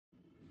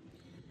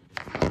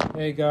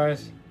Hey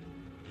guys,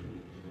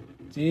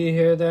 do you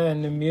hear that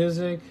in the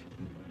music?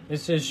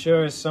 It's just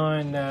sure a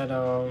sign that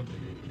oh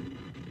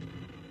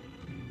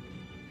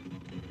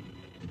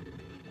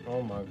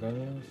my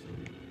goodness,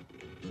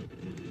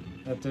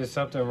 that there's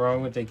something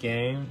wrong with the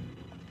game.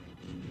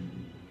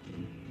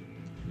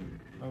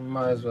 I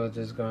might as well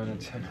just go and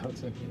turn out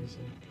the music.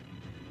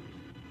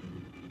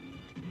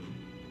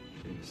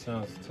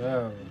 Sounds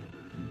terrible.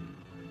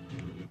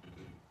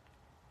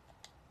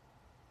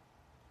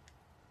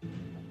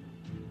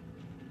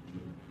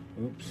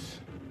 Oops.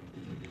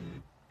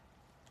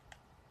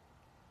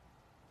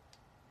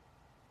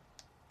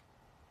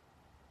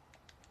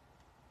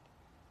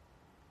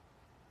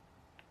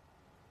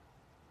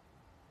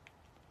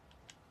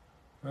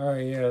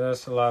 Alright, yeah,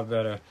 that's a lot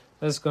better.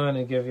 Let's go ahead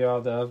and give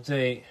y'all the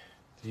update.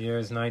 The year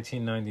is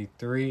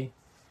 1993.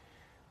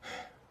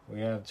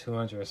 We have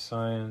 200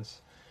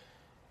 science,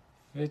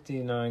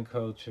 59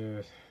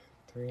 culture,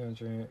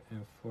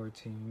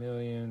 314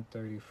 million,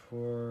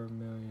 34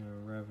 million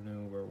in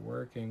revenue. We're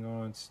working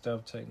on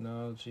stealth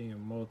technology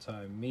and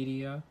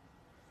multimedia.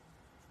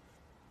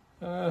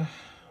 Yeah,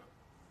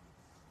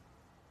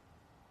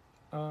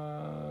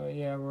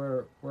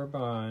 we're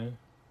behind.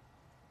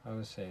 I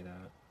would say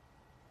that.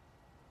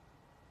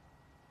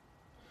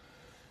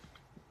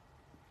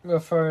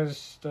 As far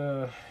as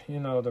the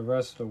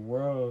rest of the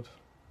world,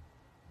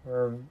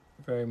 we're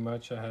very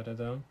much ahead of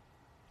them.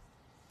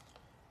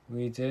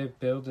 We did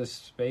build a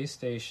space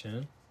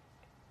station,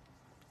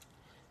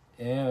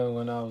 and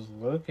when I was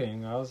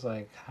looking, I was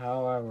like,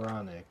 how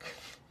ironic.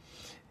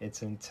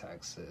 It's in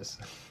Texas.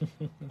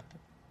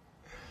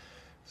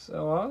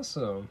 So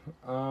awesome.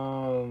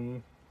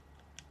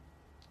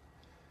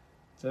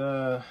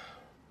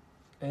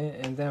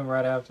 And then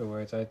right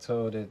afterwards, I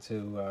told it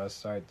to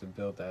start to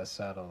build that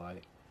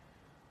satellite.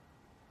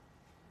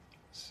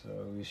 So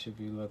we should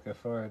be looking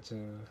forward to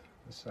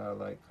the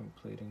satellite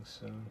completing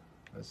soon.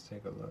 Let's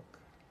take a look.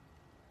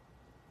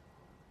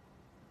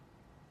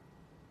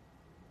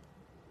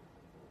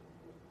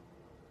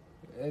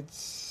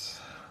 It's,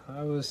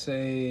 I would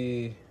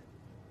say,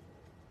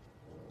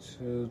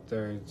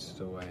 2/3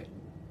 the way.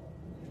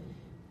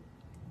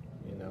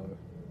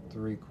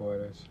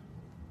 3/4.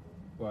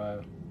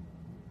 Wow.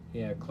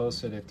 Yeah,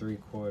 closer to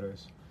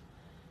 3/4.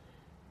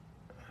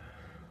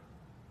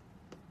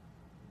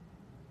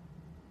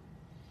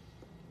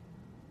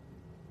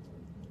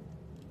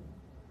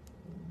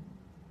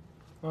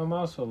 What I'm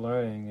also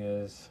learning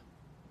is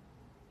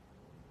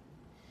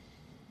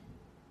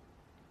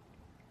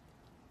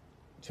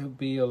to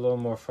be a little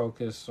more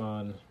focused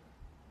on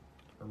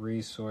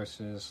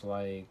resources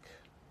like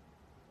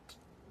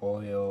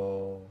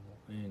oil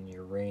and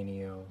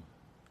uranium.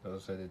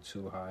 Those are the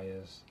two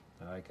highest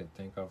that I could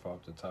think of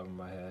off the top of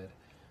my head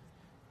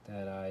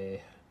that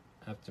I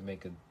have to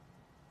make a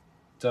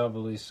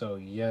doubly so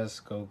yes,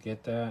 go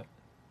get that.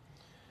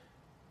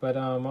 But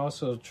I'm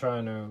also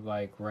trying to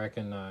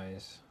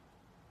recognize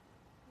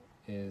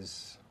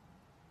is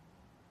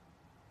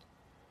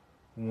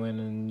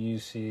when you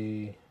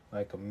see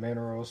a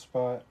mineral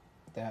spot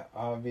that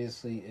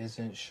obviously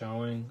isn't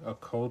showing a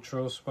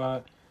cultural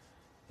spot,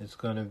 it's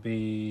going to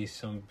be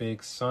some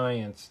big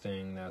science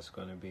thing that's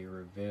going to be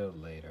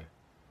revealed later.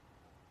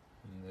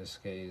 In this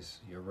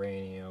case,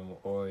 uranium,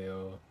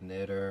 oil,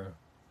 knitter,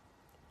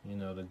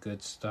 the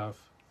good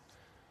stuff.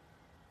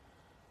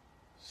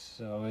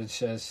 So it's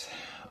just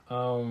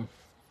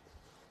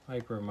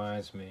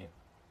reminds me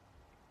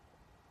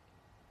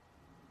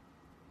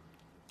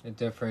the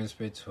difference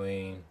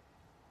between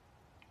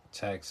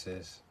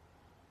Texas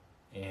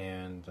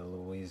and the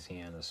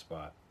Louisiana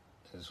spot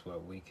is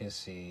what we can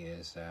see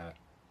is that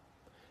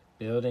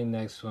building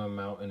next to a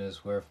mountain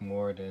is worth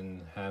more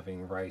than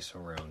having rice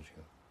around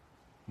you.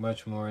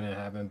 Much more than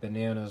having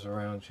bananas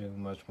around you.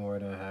 Much more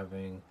than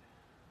having,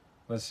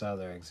 what's the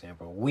other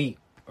example? Wheat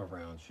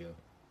around you.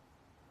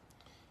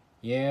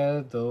 Yeah,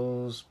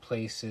 those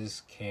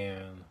places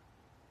can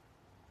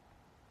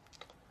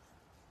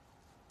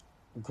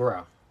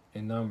grow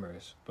in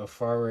numbers. But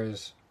far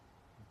as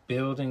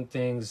building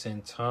things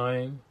in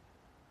time,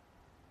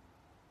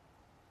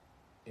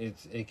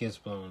 it gets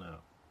blown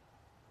out.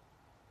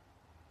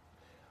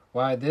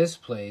 Why this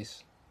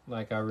place,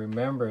 I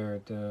remember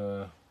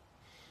the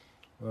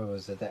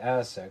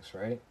Aztecs,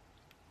 right?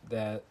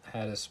 That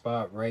had a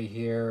spot right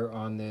here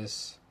on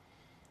this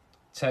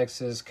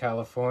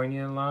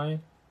Texas-California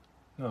line.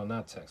 No,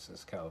 not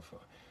Texas,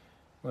 California.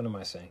 What am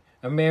I saying?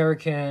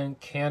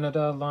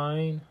 American-Canada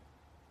line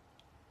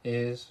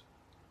is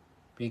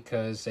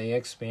because they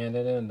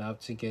expanded enough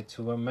to get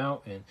to a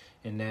mountain.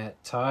 And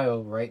that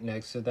tile right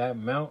next to that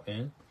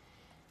mountain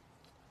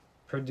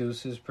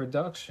produces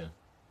production.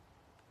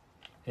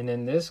 And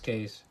in this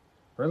case,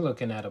 we're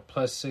looking at a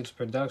 +6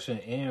 production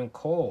and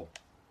coal.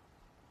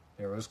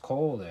 There was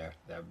coal there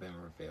that had been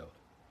revealed.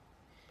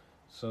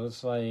 So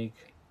it's little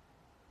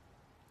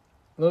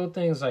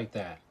things like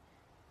that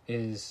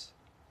is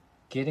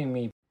getting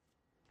me.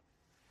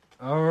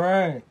 All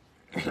right.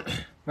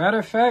 Matter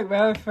of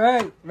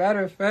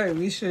fact,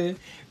 we should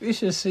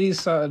see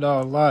something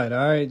online,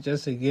 all right,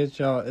 just to get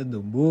y'all in the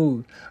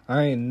mood.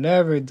 I ain't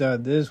never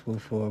done this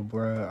before,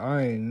 bro.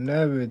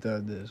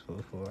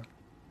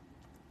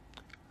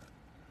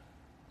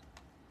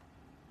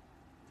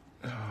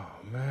 Oh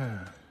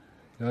man,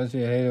 don't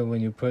you hate it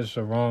when you push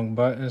the wrong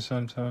button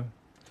sometimes?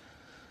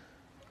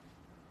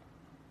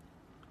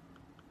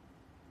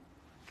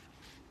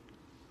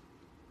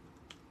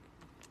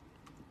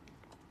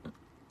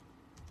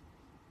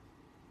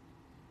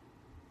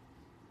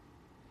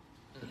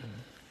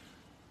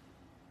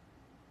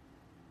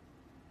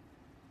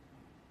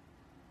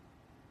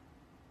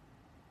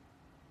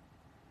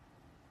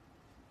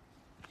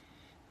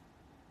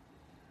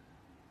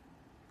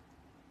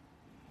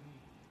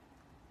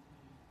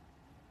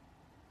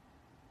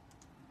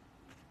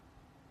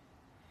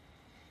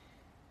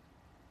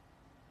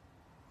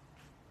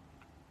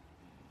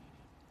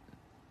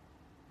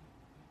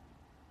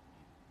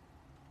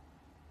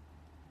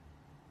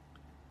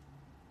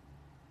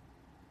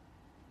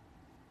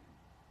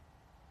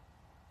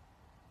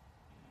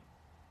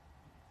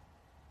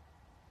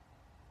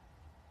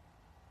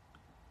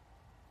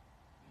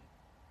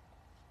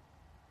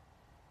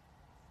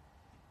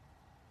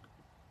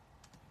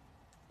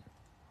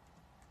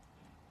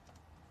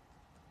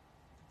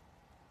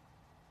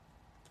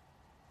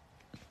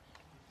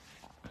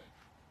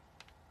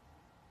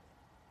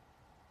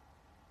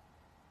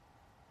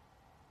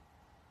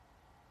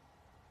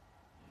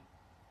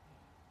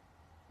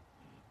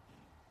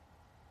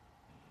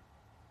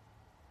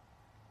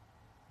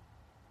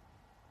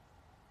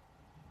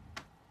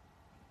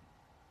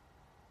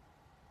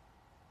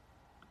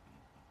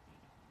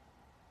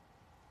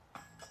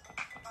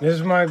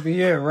 This might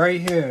be it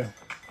right here.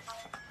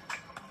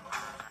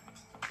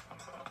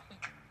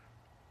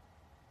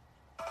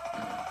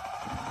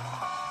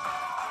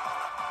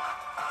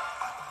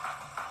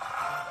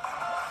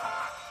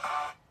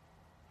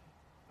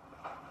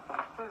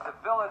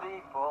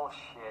 Feasibility bullshit.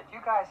 You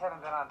guys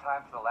haven't been on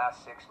time for the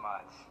last 6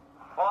 months.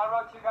 Well, I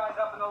wrote you guys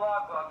up in the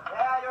logbook.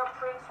 Yeah, you're a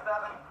prince,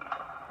 Bevan.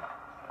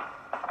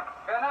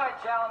 Good night,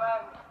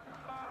 gentlemen.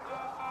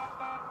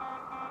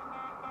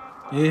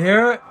 You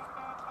hear it?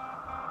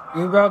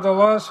 We about to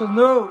launch a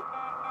nuke.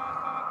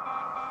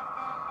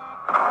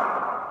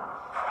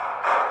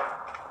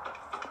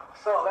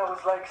 So, that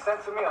was like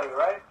Sensimilla,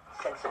 right?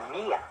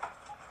 Sensimilla.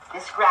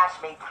 This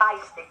grass-made pie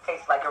stick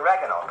tastes like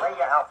oregano. Lay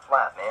you out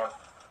flat, man.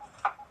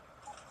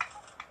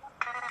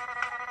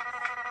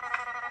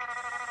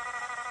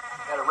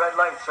 Got a red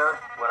light, sir.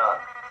 What on?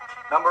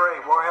 Number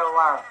 8, warhead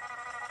alarm.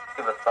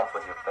 Give a thump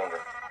with your finger.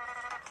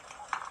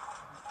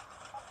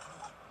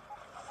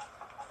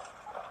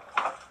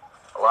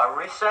 Alarm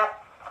reset.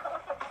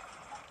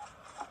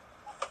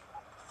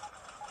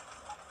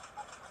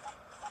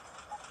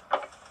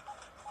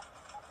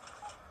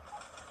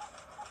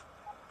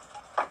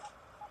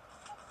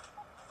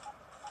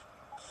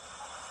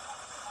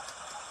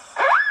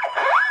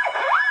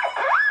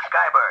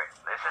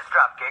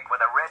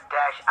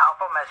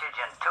 Alpha message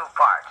in 2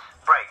 parts.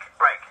 Break.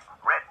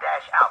 Red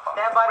dash Alpha.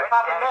 Stand by to Red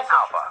copy dash message.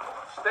 Alpha.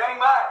 Staying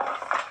by.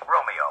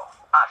 Romeo,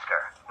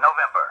 Oscar,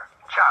 November,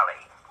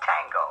 Charlie,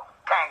 Tango,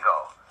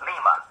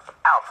 Lima,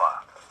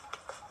 Alpha.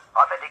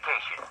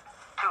 Authentication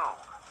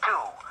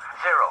 220040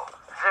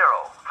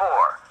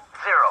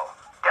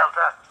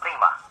 Delta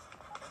Lima.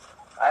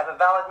 I have a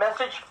valid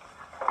message.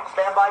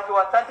 Stand by to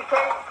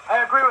authenticate.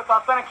 I agree with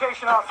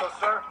authentication also,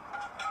 sir.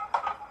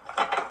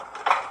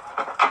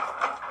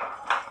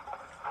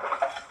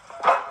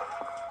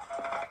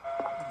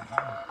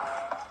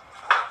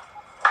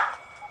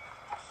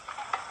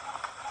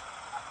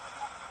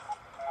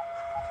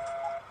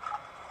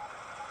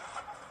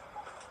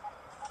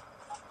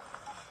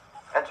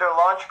 Enter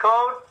launch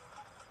code.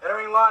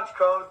 Entering launch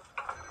code.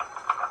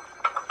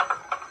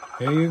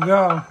 Here you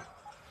go.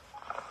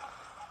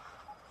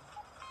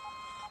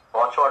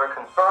 Launch order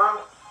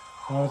confirmed.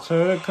 Launch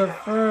order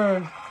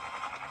confirmed.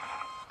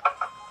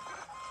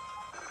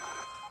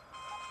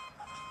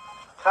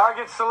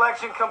 Target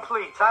selection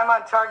complete. Time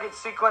on target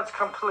sequence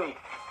complete.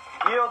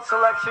 Yield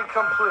selection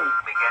complete.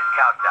 Begin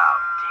countdown.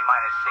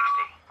 T-minus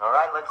 60. All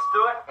right, let's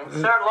do it.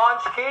 Insert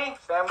launch key.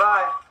 Stand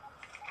by.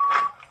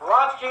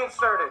 Launch key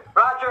inserted.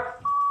 Roger.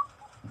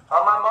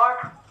 On my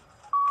mark.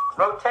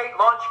 Rotate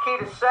launch key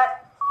to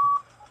set.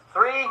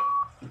 3,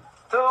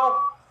 2,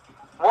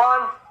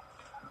 1.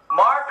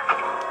 Mark.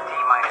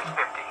 T-minus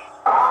 50.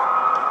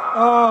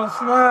 Oh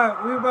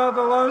snap! We about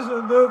to launch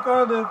a nuke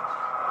on the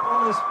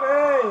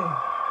Spain.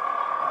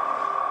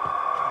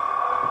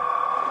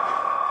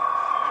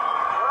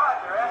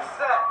 Roger, that's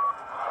set.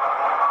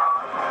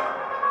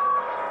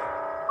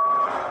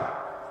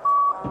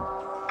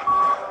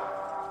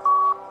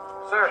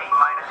 Sir.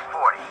 T-minus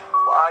 40.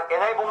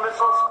 Enable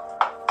missiles.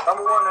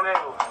 Number 1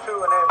 enabled. 2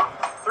 enabled.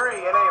 3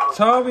 enabled.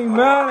 Tommy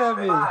mad at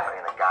me. Put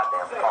in the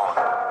goddamn phone.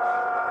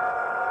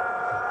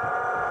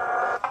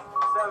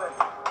 7,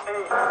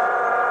 8, 9.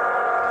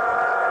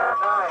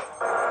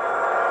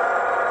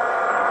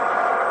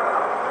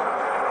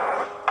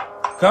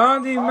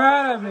 Gandhi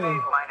mad at me.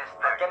 Minus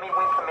 30. Get me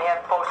wing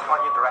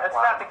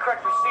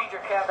correct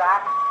procedure,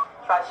 Kevdak.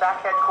 Try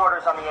SAC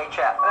headquarters on the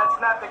HF. That's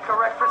not the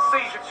correct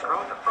procedure.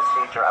 Screw the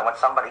procedure. I want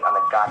somebody on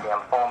the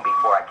goddamn phone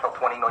before I kill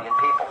 20 million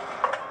people.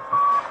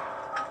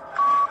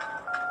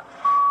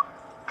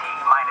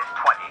 T-minus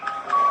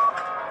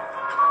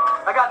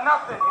 20. I got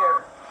nothing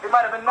here. They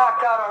might have been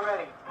knocked out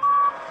already.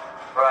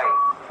 Right.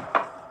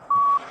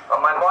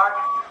 On my mark,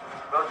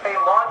 rotate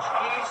launch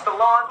keys to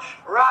launch.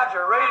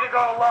 Roger, ready to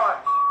go to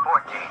launch.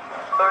 14.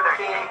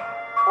 13,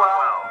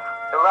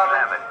 12,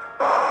 11.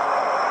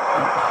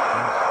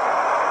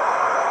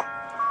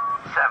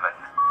 7. 6.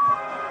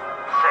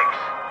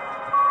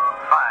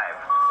 5.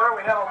 Sir,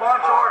 we have a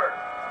launch order.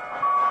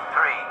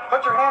 3.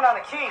 Put your hand on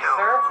the keys, Two.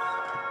 sir. 1.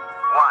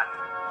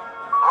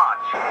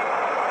 Launch.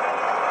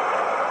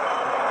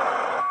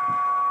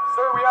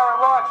 Sir, we are at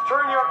launch.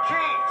 Turn your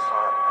keys.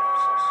 Sorry, I'm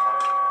so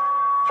sorry.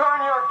 Turn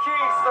your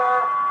keys, sir.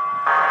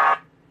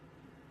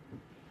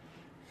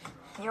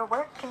 Your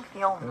work can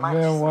feel The much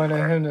man wanted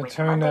simpler him to with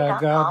turn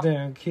that Monday.com.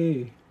 goddamn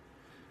key.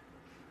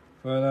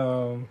 But,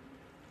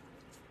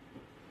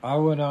 I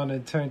went on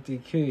and turned the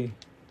key.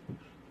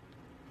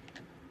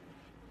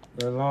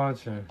 We're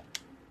launching.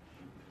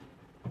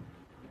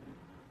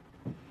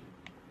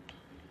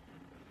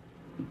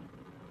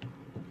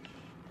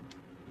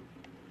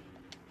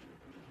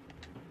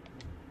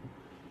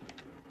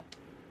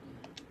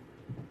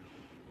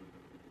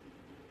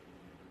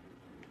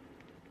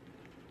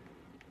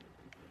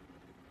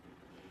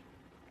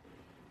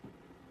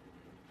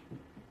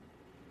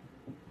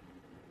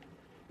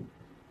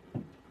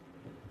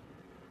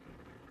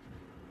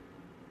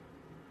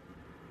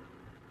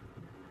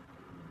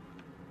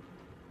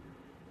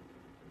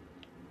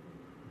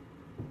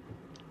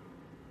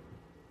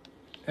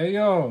 Hey,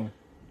 yo,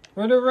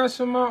 where the rest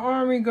of my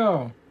army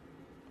go?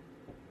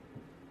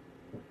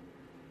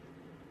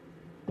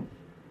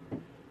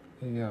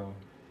 Hey, yo,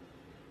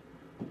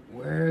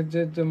 where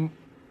did the...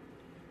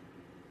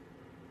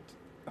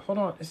 Hold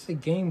on, is the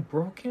game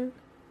broken?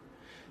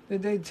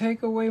 Did they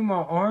take away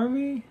my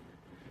army?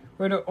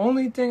 Where the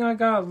only thing I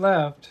got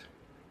left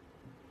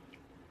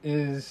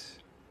is...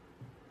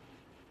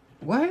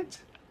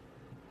 What?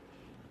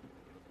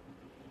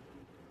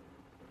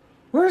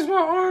 Where's my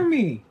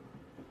army?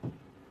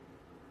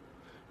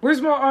 Where's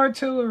my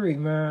artillery,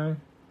 man?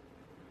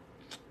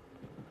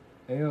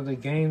 Hey, yo, the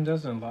game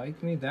doesn't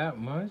like me that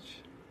much?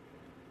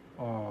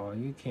 Oh,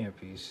 you can't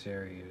be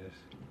serious.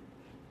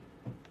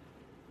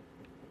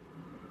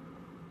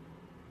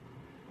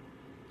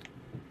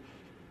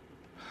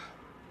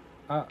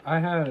 I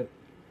had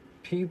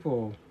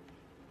people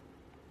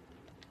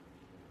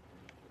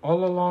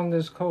all along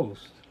this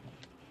coast.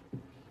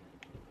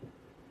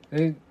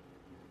 They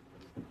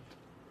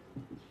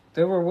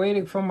were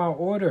waiting for my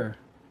order.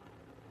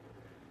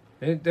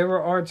 They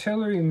were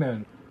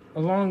artillerymen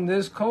along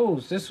this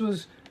coast. This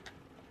was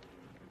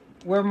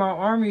where my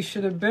army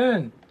should have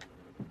been.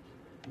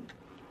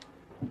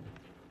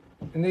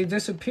 And they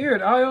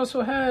disappeared. I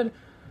also had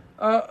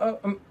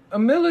a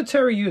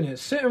military unit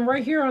sitting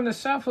right here on the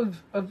south of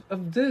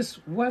this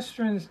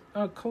western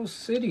coast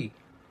city.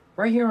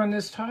 Right here on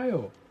this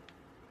tile.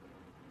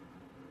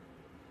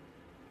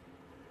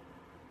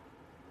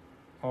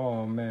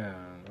 Oh,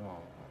 man. Oh,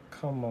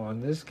 come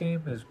on. This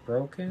game is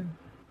broken.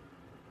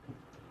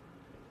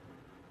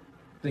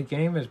 The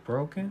game is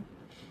broken.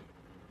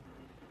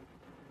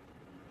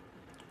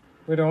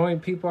 Where the only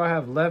people I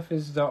have left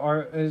is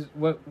those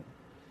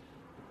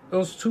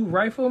two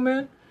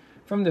riflemen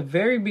from the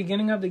very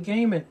beginning of the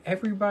game, and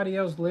everybody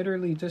else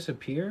literally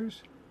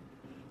disappears.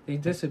 They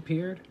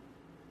disappeared.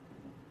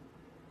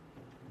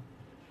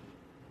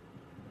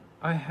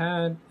 I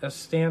had a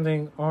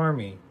standing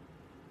army.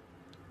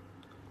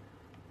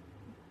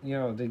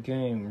 Yo, the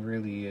game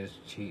really is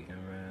cheating,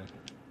 man.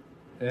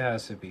 It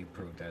has to be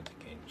proved that the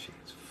game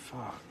cheats.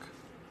 Fuck.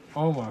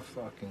 Oh my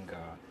fucking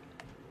god.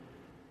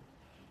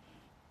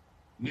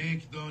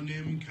 نیک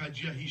دانم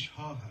کجهیش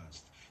ها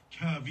هست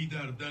کاوی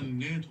دردن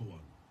نتوان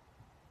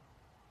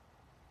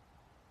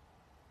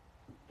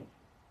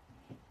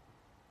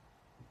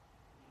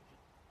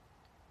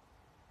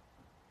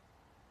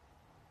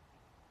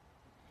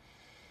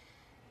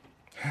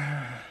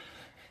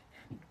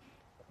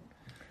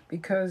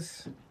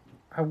Because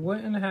I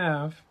wouldn't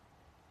have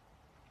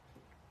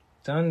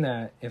done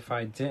that if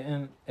I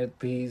didn't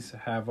at least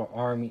have an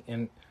army.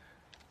 And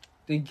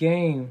the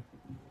game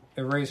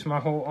erased my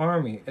whole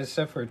army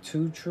except for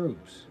 2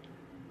 troops.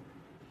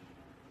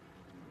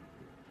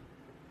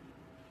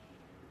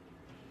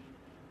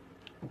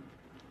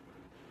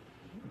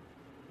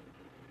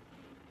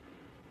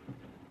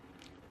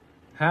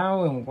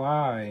 How and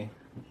why?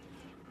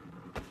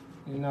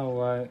 You know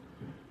what?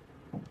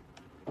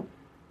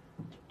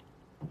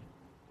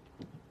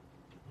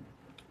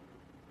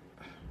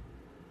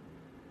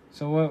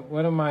 So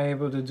what am I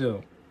able to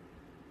do?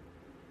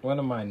 What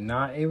am I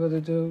not able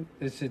to do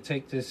is to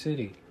take this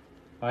city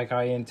like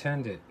I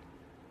intended.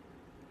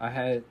 I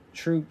had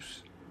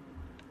troops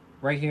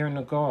right here in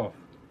the Gulf.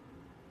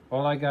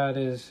 All I got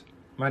is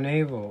my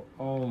naval.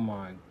 Oh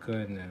my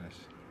goodness.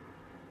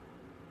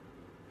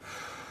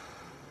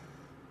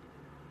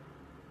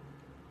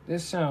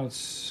 This sounds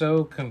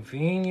so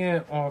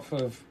convenient off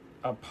of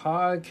a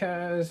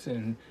podcast,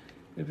 and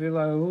if you're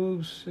like,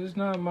 oops, it's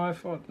not my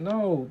fault.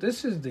 No,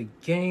 this is the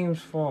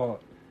game's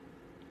fault.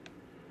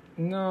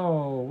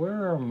 No,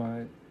 where am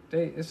I?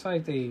 It's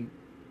like they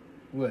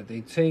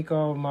take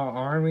all my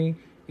army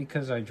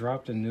because I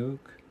dropped a nuke?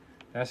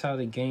 That's how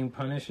the game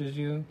punishes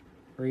you?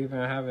 For even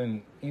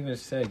having even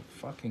said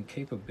fucking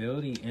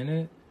capability in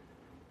it?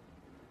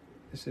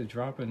 It's a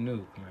drop a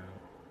nuke, man.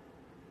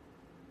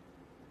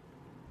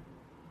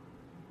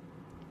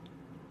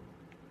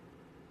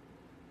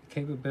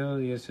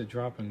 Capability is to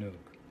drop a nuke.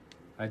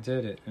 I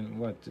did it, and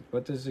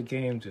what does the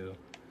game do?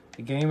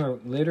 The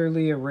game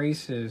literally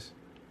erases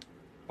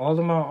all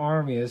of my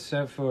army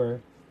except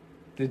for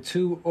the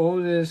two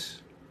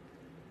oldest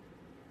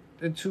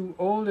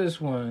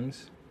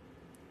ones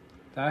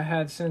that I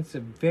had since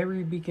the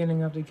very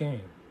beginning of the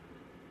game.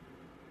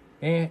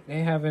 They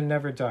haven't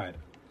never died.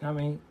 I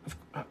mean,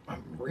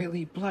 I'm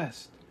really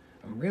blessed.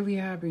 I'm really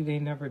happy they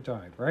never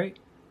died, right?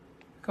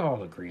 We can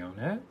all agree on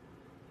that.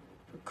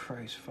 For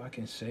Christ's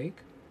fucking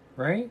sake,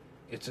 right?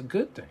 It's a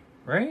good thing,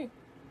 right?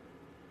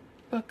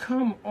 But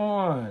come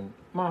on.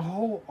 My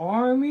whole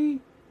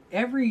army,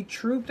 every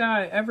troop that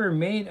I ever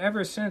made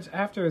ever since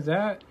after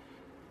that,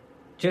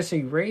 just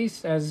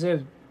erased as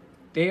if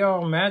they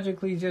all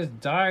magically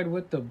just died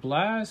with the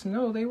blast?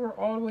 No, they were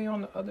all the way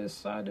on the other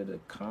side of the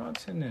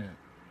continent.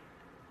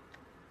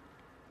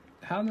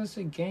 How does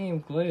the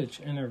game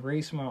glitch and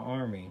erase my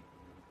army?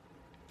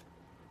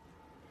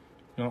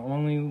 It'll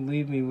only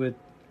leave me with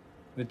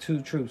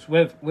two troops,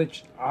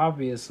 which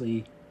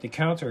obviously the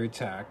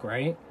counterattack,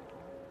 right?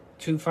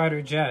 2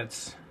 fighter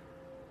jets.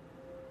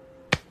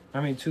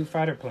 I mean, 2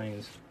 fighter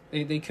planes.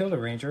 They killed a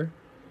ranger.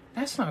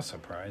 That's not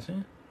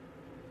surprising.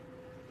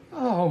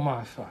 Oh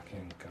my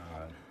fucking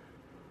god.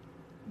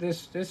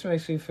 This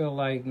makes me feel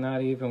like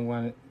not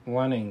even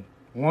wanting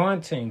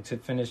to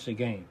finish the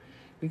game.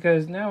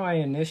 Because now I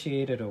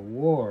initiated a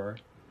war,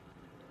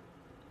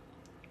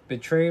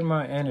 betrayed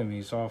my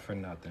enemies, all for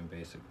nothing,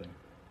 basically.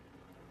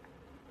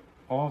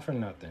 All for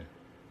nothing.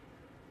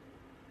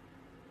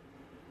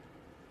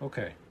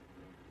 Okay.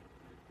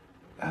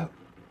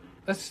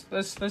 Let's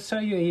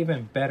tell you an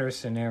even better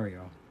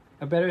scenario.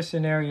 A better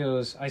scenario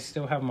is I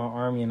still have my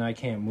army and I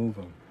can't move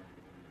them.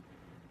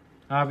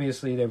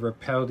 Obviously, they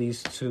repel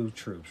these 2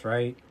 troops,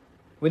 right?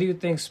 What do you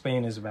think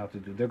Spain is about to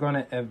do? They're going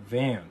to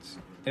advance.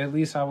 At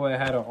least I would have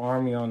had an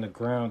army on the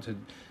ground to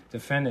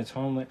defend its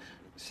homeland.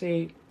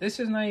 See, this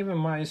is not even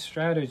my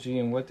strategy,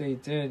 and what they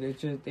did,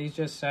 they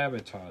just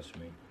sabotaged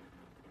me.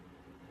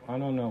 I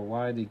don't know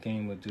why the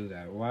game would do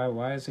that.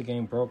 Why is the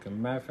game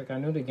broken? Matter of fact, I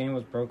knew the game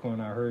was broken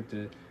when I heard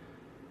the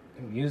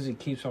music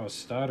keeps on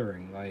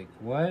stuttering. Like,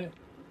 what?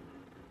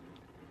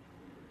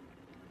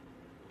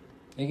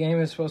 The game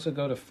is supposed to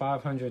go to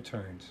 500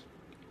 turns.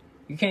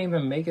 You can't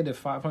even make it to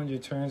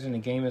 500 turns and the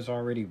game is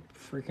already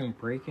freaking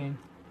breaking.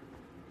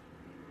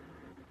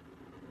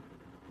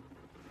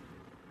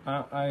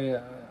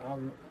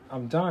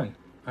 I'm done.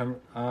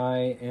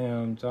 I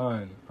am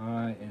done.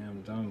 I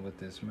am done with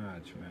this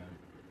match, man.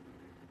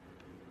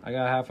 I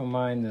got half a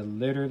mind to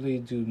literally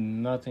do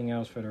nothing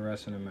else for the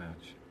rest of the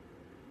match.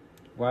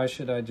 Why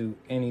should I do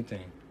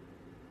anything?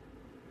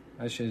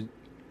 I should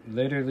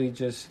literally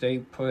just stay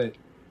put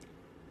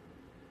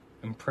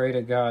and pray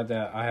to God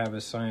that I have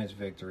a science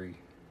victory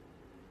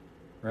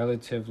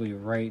relatively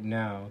right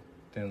now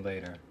than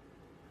later.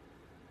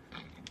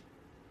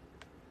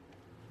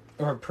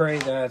 Or pray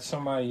that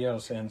somebody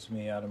else ends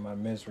me out of my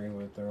misery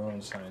with their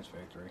own science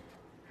victory.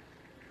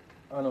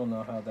 I don't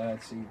know how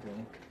that's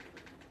even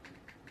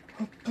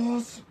a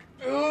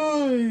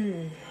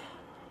possibility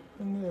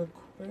in the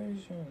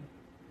equation.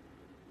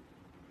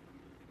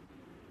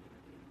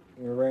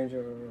 Your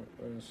ranger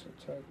was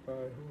attacked by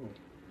who?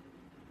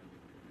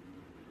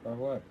 By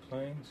what?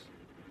 Planes?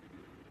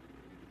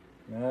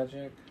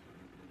 Magic?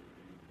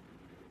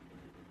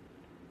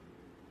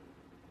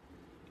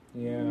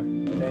 Yeah,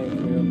 thank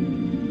you.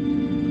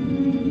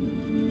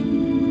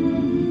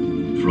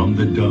 From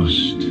the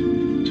dust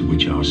to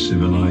which our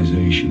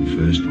civilization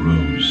first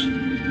rose,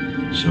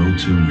 so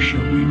too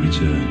shall we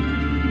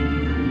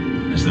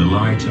return. As the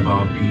light of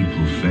our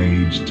people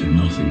fades to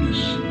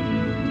nothingness,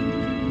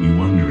 we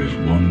wonder if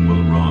one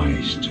will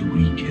rise to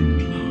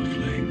rekindle our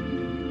flame.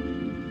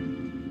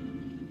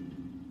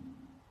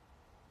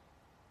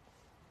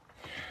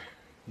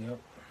 Yep.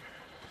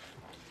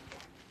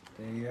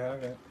 There you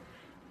have it.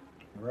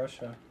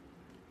 Russia.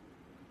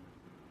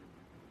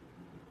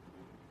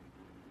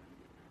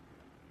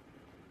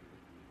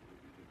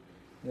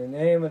 In the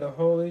name of the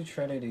Holy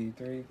Trinity,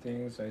 3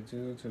 things I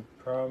do to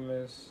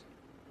promise.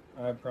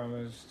 I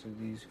promise to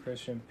these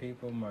Christian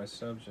people, my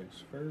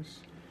subjects.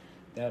 First,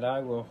 that I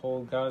will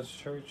hold God's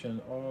church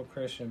and all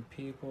Christian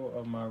people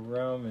of my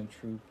realm in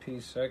true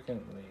peace.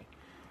 Secondly,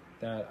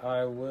 that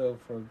I will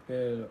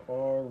forbid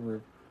all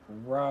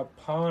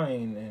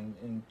rapine and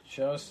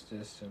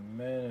injustice to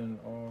men in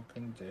all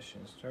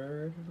conditions.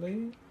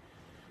 Thirdly,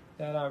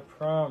 that I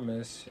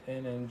promise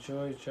and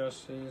enjoy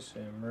justice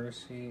and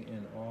mercy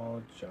in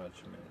all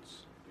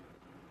judgments.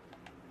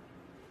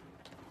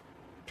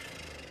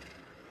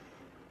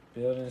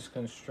 Buildings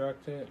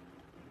constructed.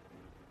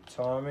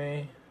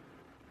 Tommy.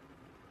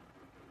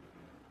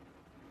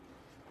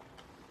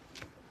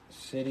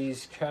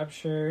 Cities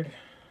captured.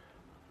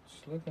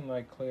 It's looking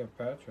like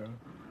Cleopatra.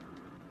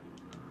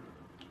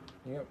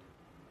 Yep.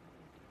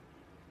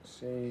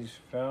 Cities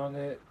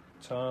founded.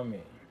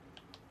 Tommy.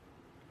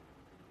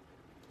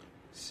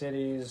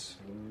 Cities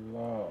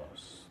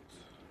lost.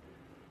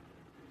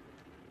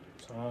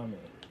 Tommy.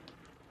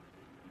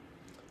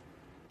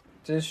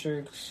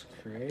 Districts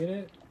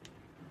created.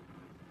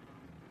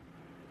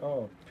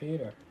 Oh,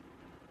 Peter.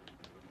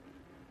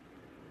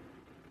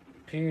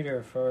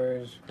 Peter for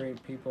his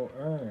great people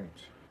earned.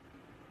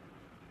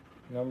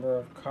 Number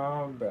of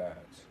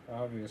combats.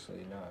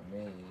 Obviously not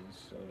me,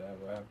 so that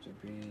would have to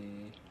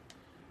be...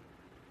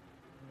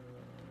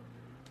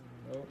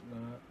 nope,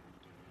 not.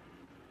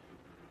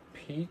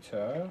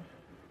 Peter.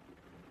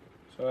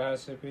 So it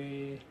has to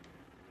be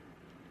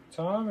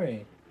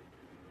Tommy.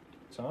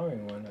 Tommy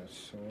went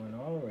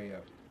all the way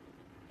up.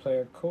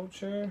 Player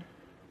culture.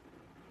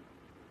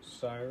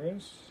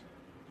 Cyrus.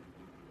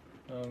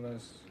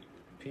 Unless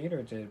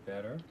Peter did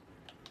better.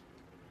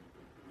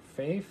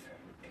 Faith.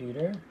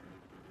 Peter.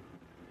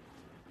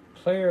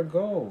 Player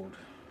gold.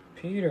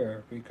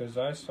 Peter, because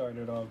I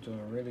started off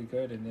doing really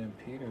good and then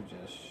Peter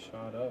just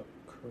shot up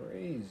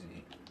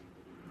crazy.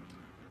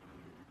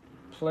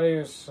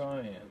 Player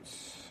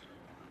science.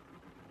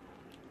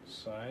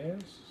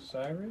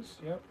 Cyrus?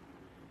 Yep.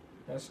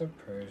 That's the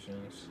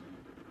Persians.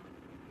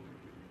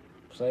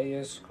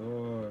 Player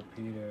score.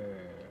 Peter.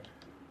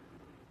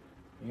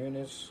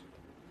 Units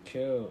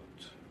killed.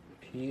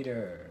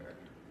 Peter.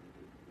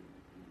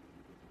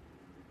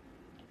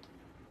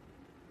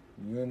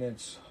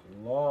 Units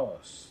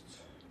lost.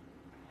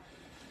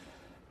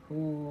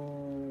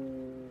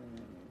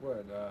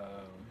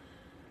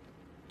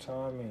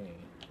 Tommy.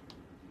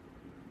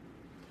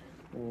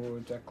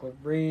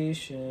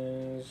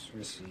 Declarations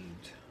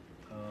received.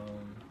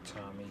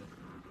 Tommy.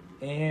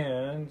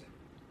 And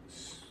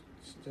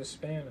the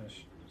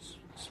Spanish.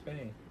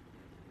 Spain.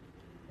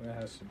 That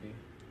has to be.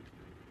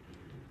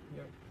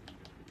 Yep.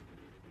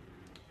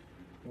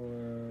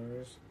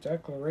 Was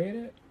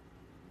declarated.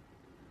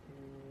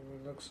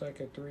 Looks like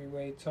a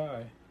three-way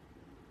tie.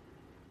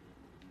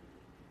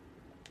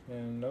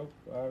 And nope,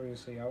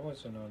 obviously I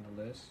wasn't on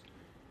the list.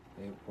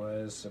 It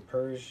was the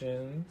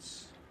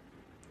Persians,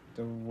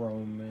 the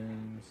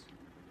Romans,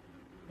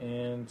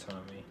 and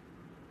Tommy.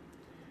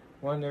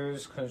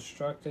 Wonders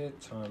constructed.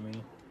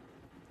 Tommy.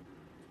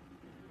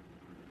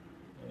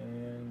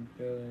 And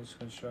buildings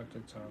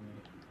constructed. Tommy.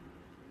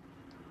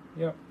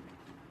 Yep.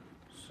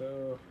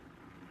 So,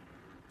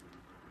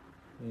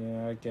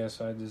 yeah, I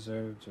guess I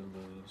deserved to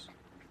lose.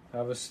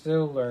 I was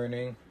still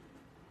learning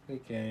the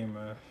game.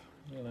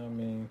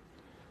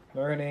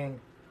 Learning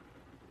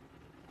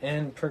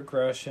and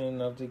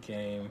progression of the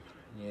game.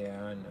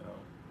 Yeah, I know.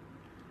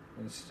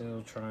 And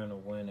still trying to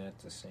win at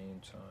the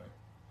same time.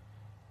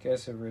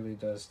 Guess it really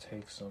does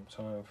take some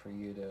time for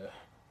you to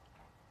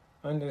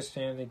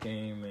understand the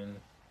game and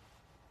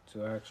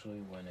to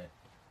actually win it.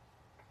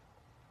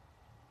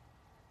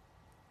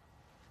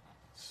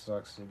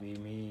 Sucks to be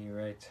me,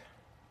 right?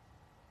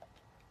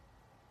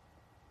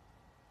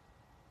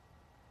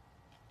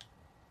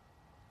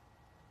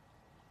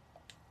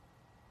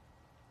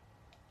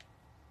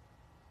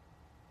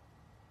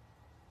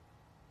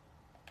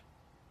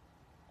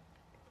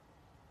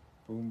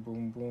 Boom,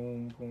 boom,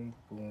 boom, boom,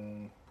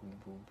 boom, boom,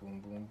 boom, boom,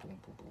 boom, boom,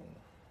 boom, boom.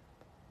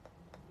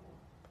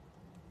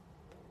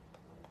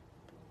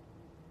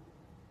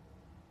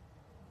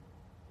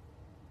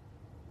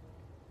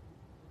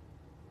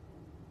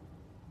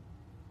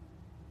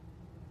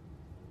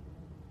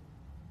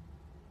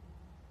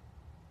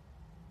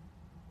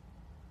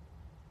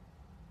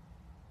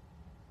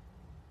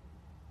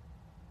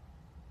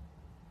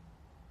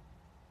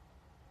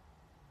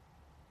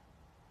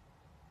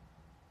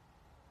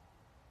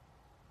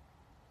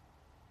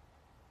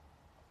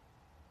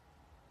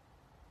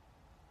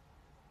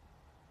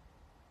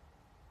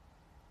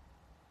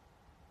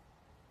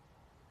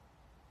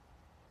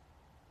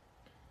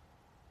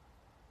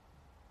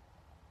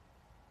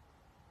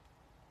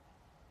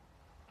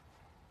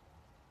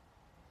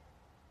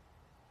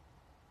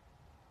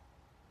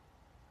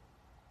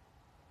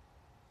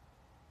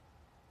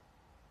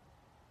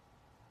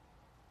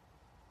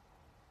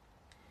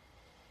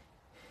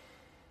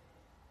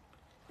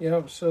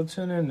 Yep, so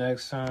tune in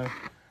next time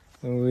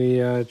when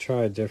we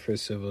try a different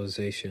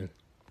civilization.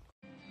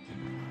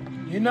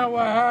 You know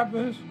what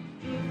happens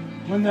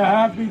when the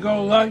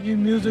happy-go-lucky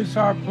music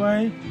starts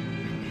playing?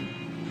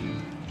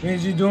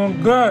 Means you're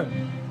doing good.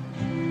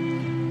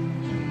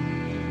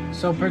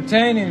 So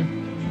pertaining...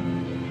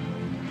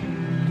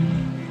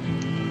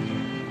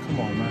 Come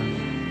on, man.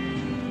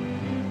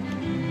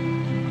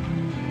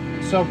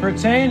 So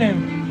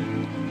pertaining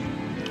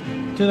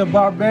to the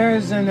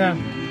barbarians and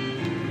the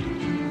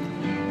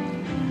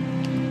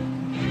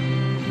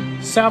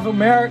Central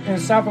America.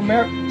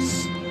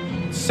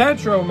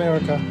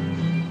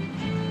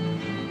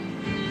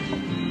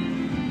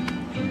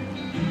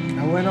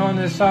 I went on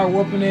and started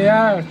whooping their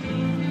ass.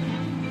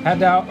 Had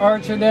that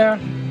archer there.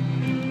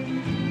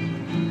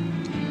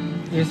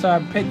 You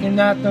start picking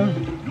at them.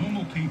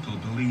 Normal people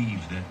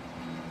believe that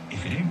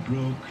if it ain't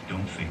broke,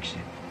 don't fix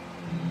it.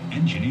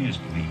 Engineers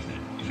believe that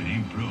if it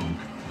ain't broke,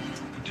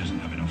 it doesn't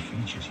have enough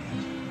features yet.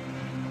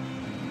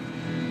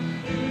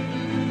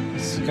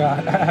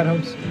 Scott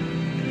Adams.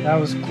 That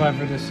was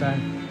clever to say.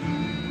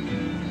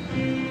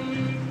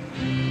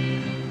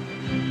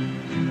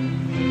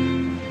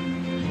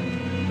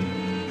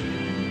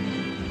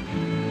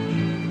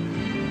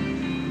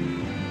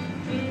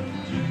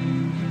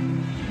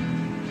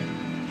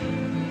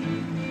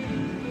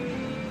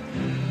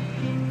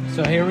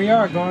 So here we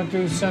are going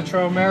through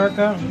Central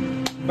America,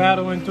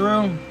 battling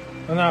through,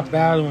 well, not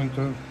battling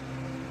through,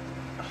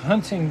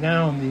 hunting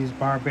down these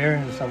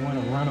barbarians that want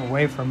to run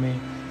away from me,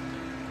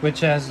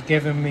 which has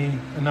given me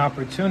an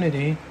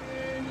opportunity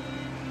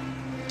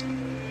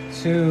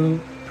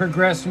to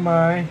progress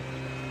my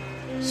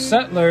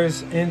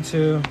settlers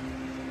into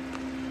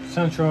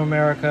Central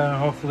America.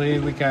 Hopefully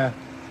we can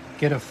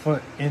get a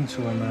foot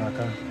into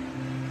America.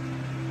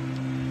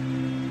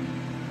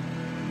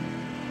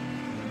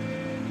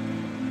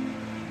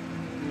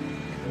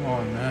 Come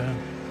on, man.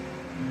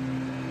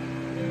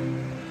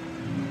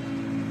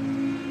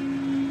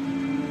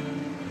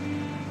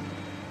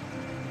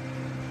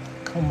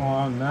 Come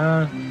on,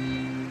 man.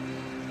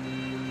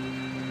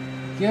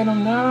 Get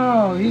him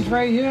now. He's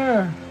right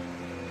here.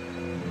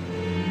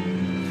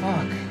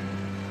 Fuck.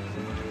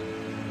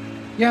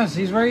 Yes,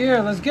 he's right here.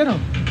 Let's get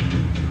him.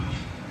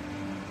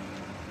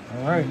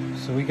 Alright,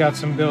 so we got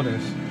some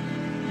builders.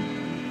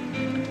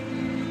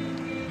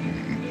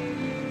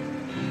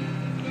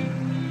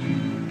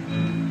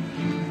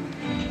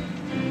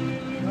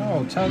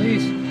 No, tell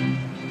these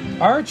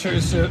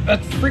archers to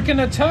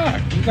freaking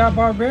attack. You got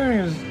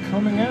barbarians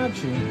coming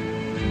at you.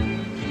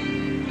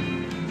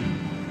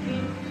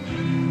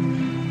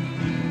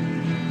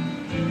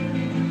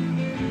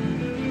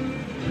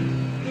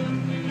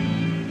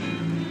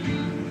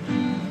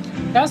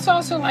 That's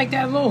also like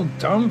that little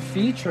dumb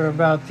feature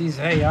about these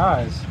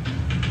AIs.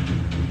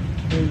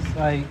 It's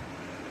like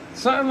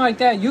something like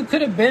that. You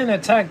could have been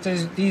attacked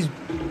as these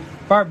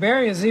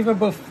barbarians even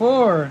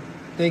before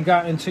they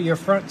got into your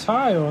front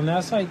tile, and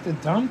that's like the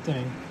dumb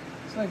thing.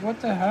 It's like, what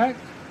the heck?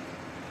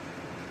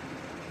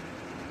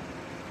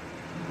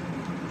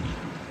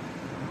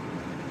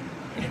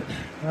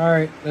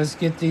 Alright, let's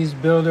get these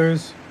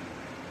builders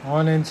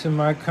on into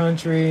my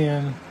country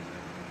and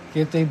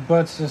get their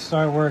butts to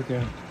start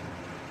working.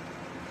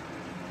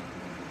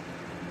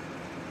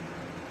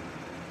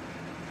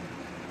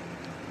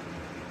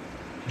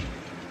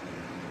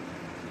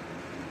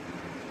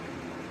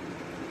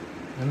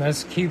 And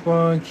let's keep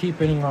on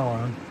keeping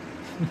on.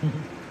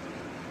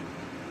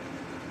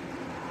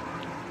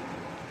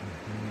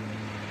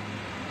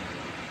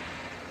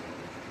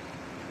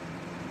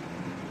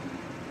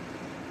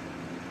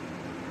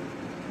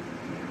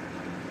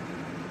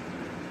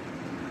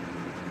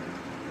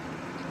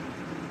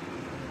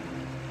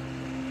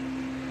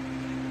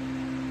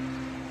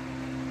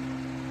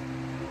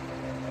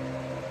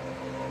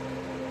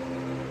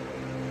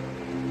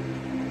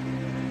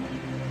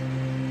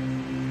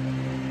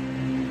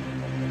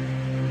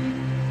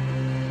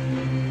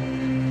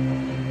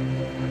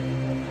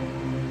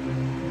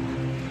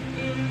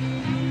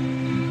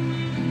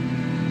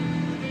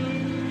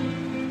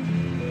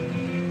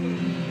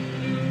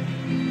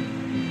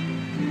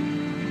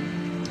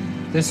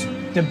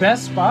 The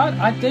best spot,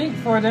 I think,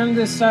 for them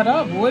to set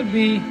up would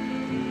be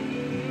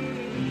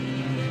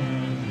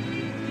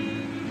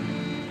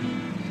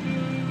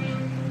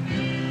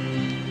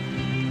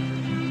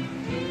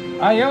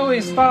I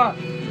always thought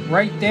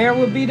right there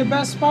would be the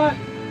best spot.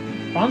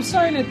 I'm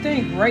starting to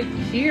think right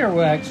here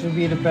will actually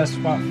be the best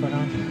spot for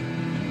them.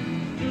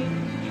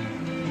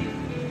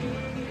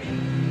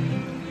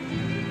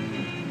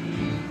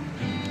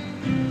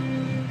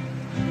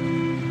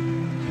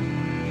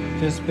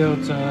 Just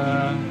built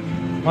a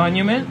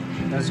monument.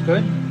 That's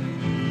good.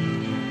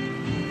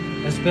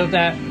 Let's build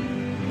that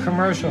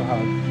commercial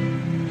hub.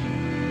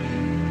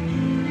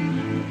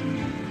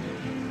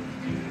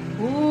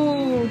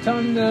 Ooh,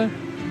 time to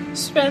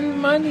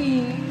spend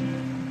money.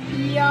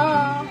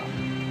 Yeah.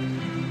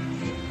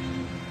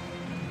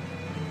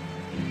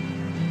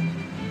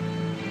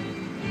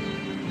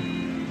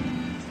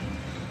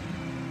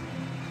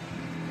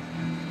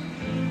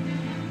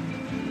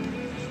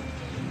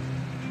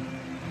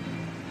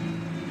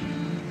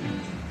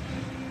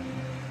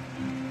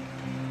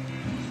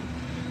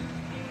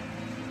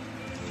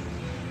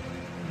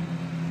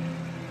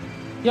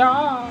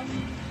 Yeah.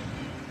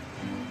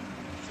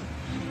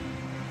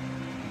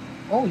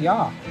 Oh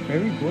yeah,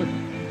 very good.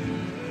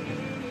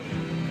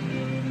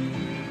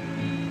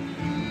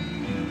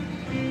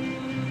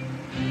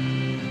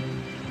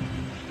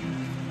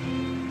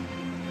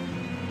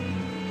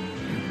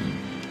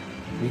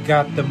 We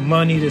got the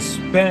money to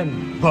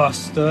spend,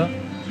 Buster.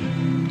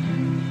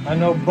 I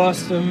know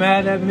Buster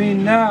mad at me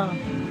now.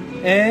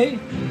 Eh?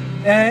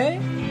 Eh?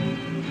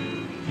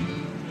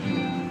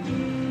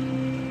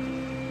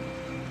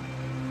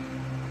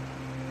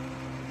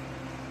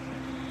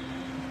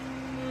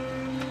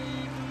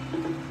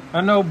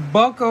 I know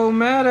Bucko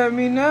mad at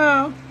me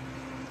now.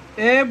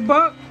 Hey,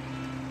 Buck.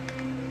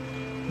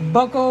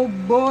 Bucko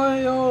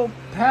boy, old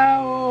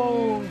pal,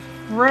 old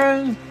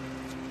friend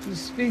who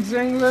speaks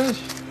English.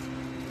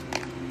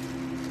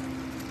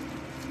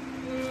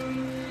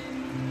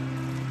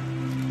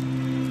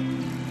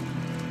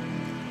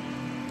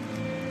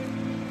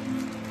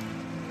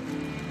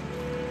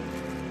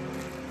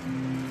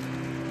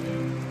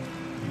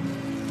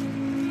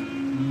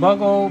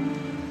 Bucko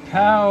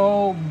pal,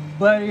 old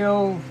buddy,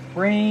 old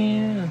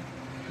friend.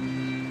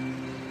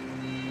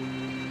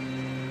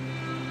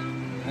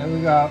 And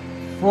we got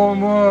 4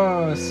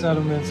 more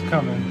settlements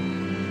coming.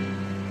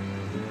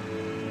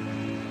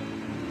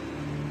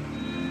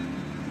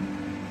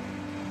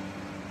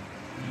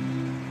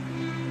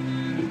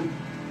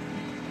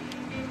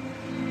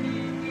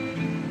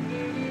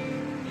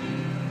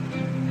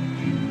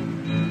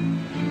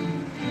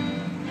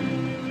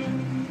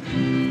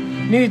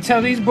 Need to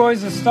tell these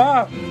boys to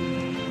stop,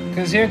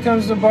 because here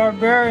comes the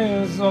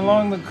barbarians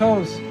along the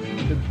coast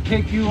to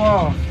pick you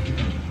off.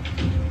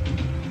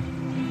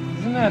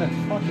 Isn't that a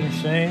fucking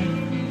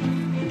shame?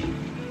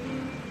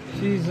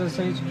 Jesus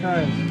H.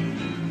 Christ.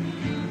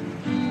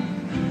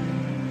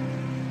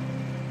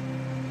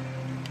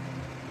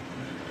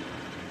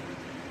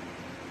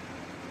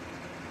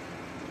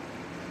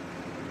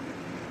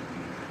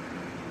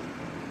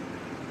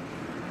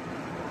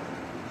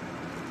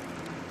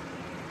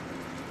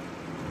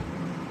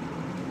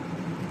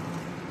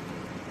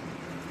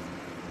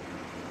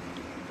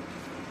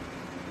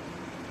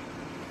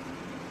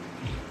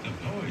 The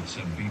poets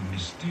have been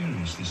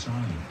mysteriously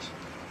silent.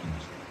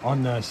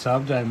 On the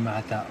subject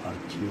matter of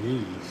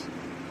trees.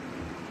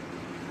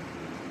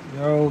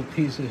 You're an old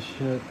piece of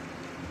shit.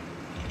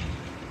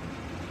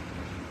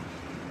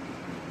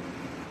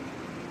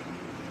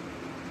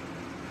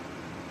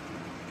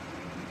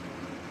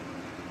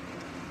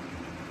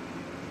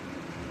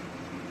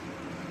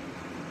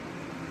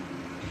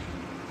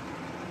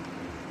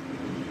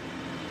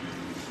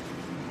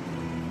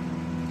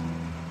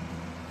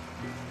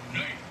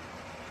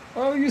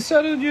 Oh, you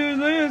settled your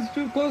lands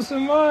too close to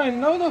mine.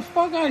 No, the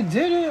fuck I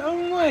didn't.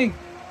 I'm like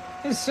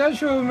in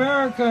Central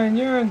America and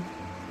you're in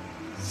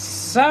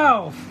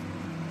South.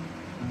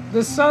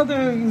 The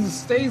southern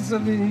states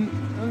of the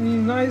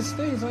United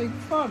States. Like,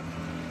 fuck.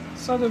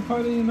 Southern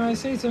part of the United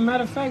States. As a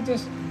matter of fact,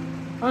 this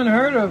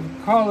unheard of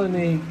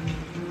colony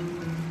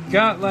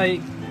got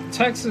like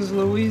Texas,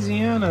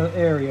 Louisiana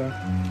area.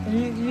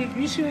 And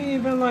you shouldn't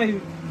even like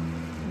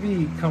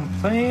be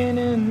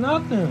complaining,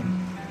 nothing.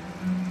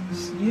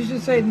 You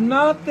should say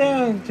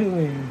nothing to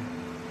him.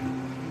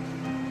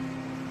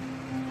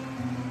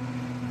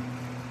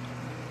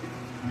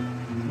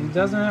 He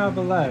doesn't have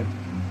a life.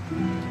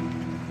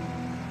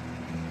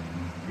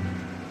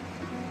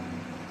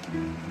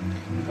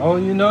 Oh,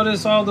 you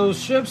notice all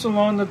those ships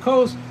along the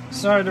coast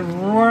started to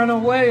run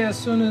away as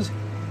soon as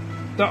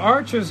the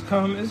archers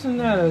come. Isn't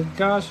that a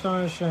gosh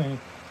darn shame?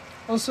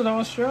 Also, the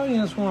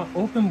Australians want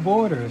open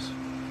borders,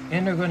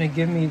 and they're going to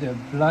give me the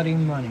bloody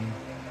money.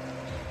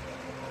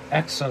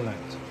 Excellent.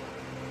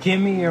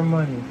 Give me your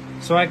money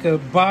so I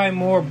could buy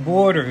more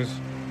borders.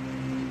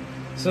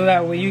 So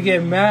that when you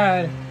get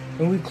mad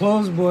and we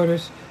close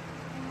borders,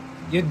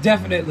 you're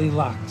definitely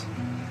locked.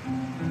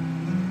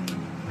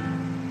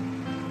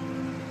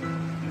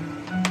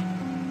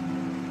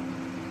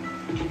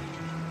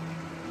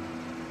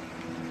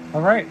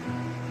 All right.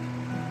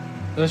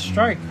 Let's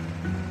strike.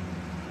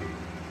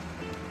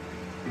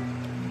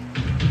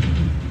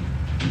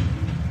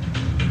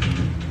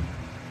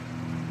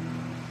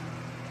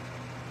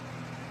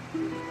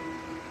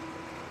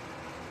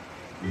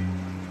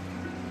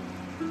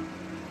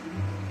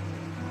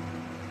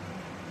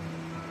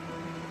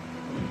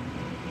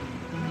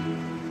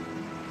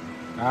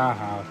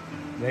 Aha,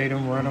 made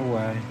them run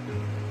away.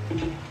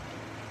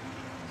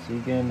 See,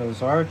 again,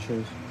 those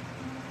archers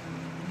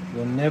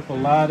will nip a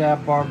lot of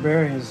that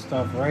barbarian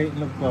stuff right in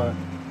the butt.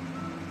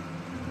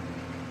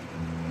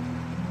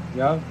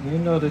 Yup, you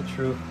know the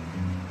truth.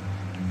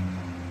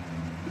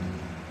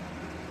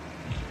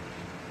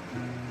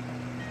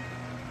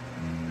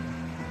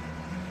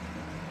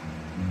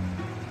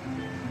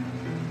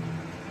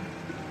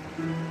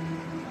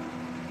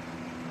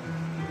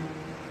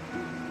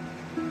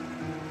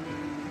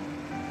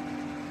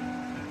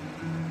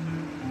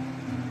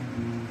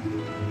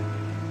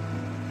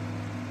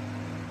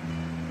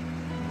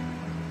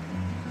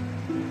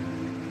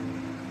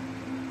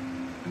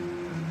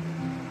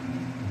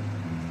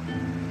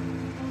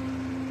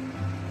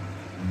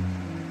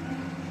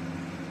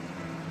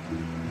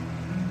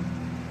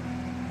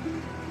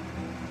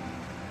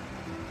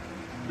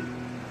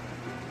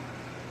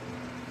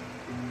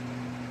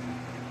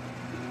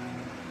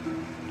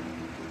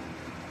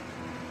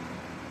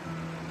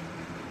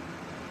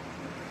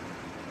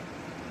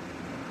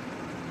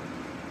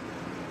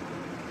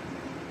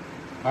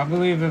 I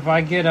believe if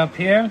I get up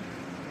here,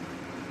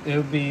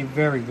 it'll be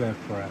very good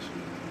for us.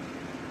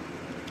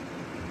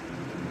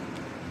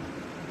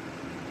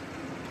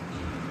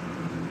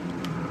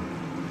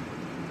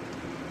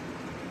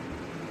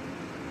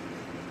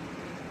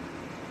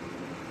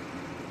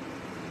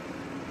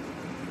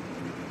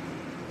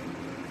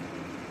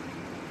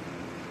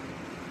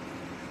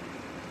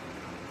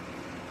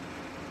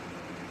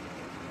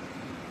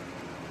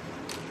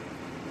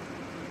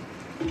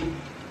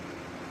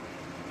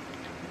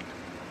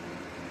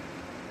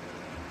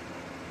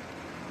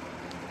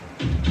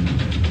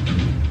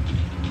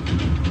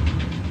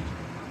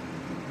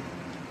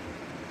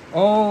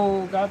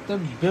 Oh, got the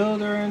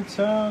builder in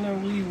town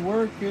and we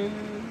working.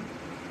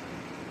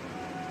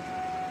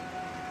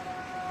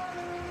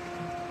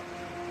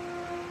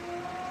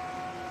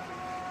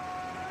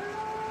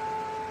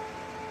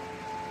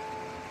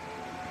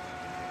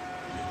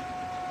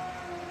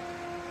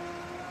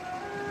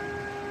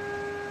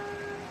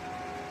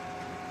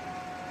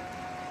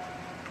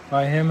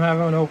 By him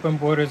having open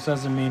borders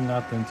doesn't mean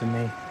nothing to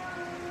me.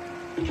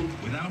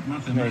 Without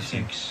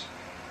mathematics,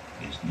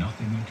 there's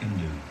nothing you can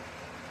do.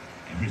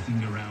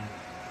 Everything around.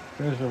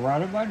 There's a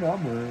right by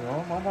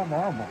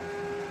number.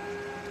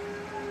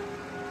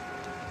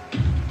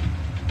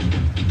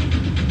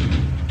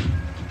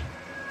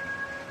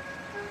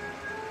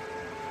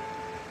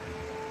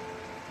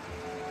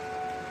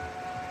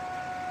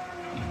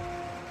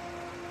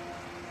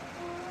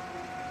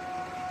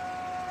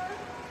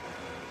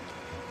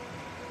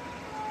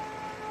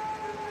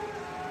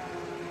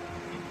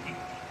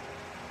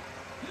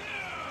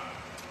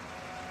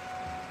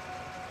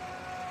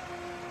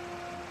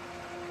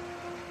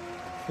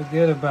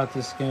 Forget about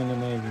the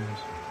Scandinavians.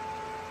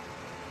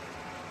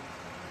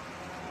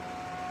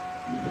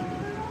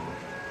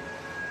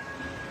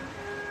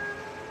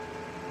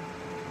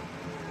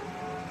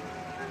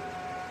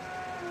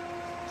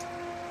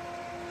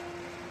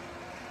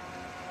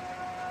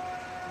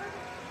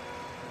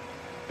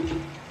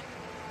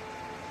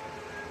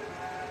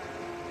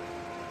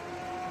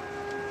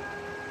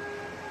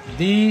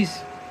 These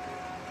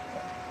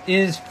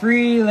is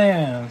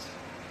freelance.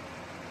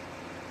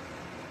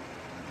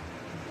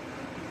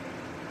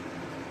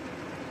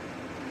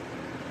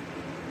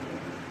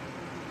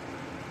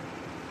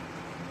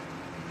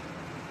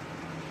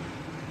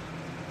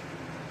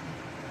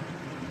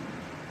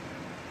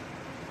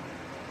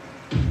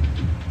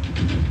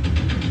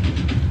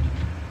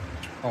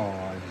 Oh,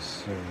 are you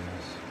serious?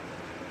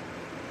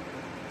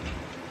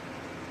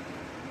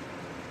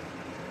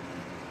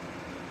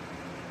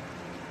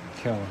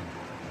 Kill him.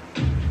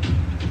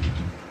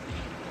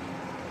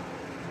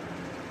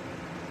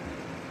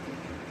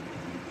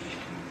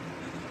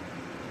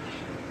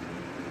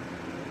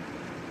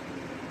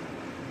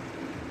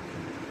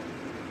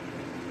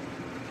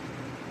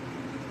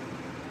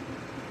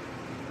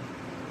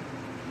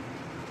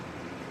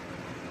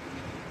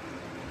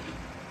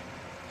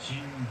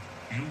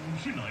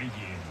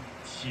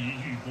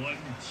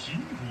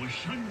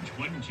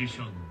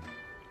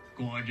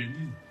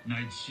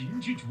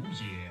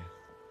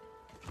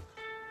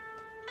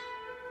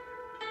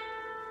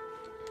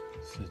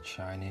 It's the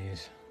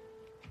Chinese.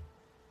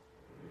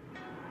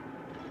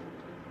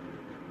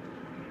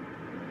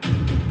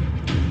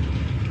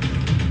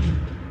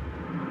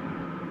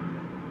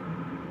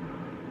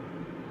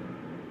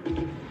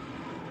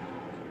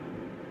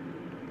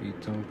 Be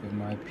told that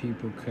my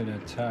people could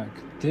attack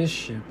this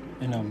ship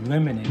and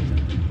eliminate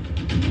them.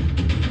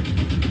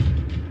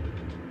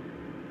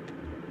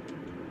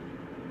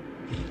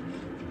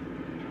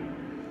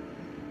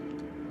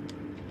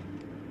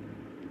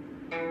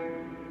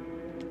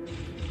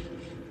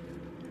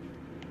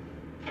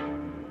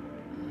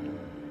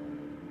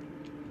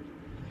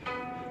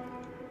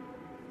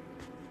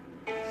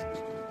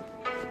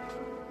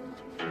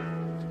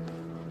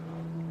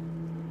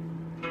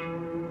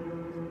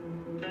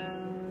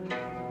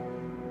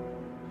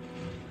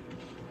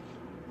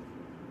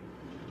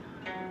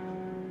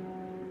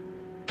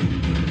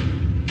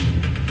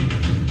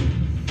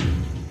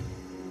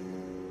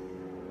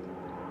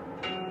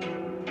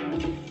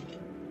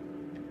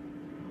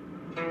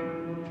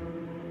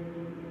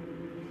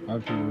 Our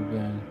people have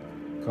been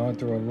going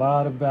through a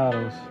lot of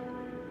battles.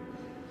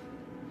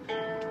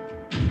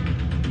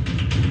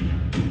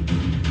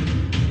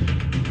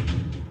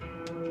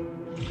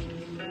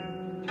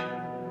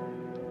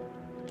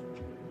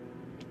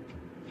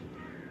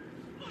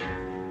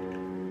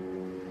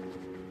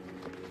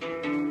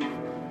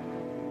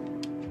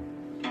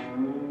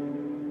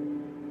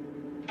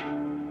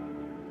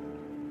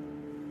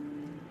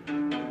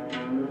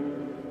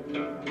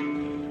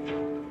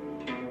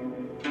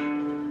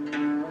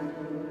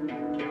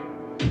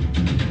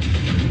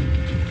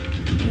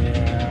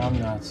 Yeah, I'm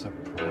not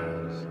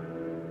surprised.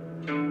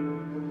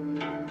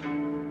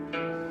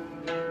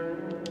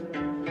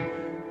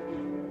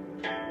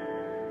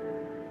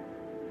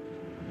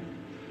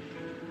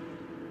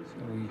 So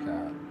we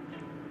got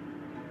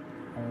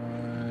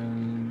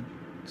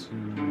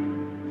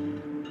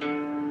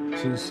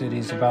 2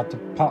 cities about to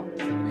pop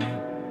for me.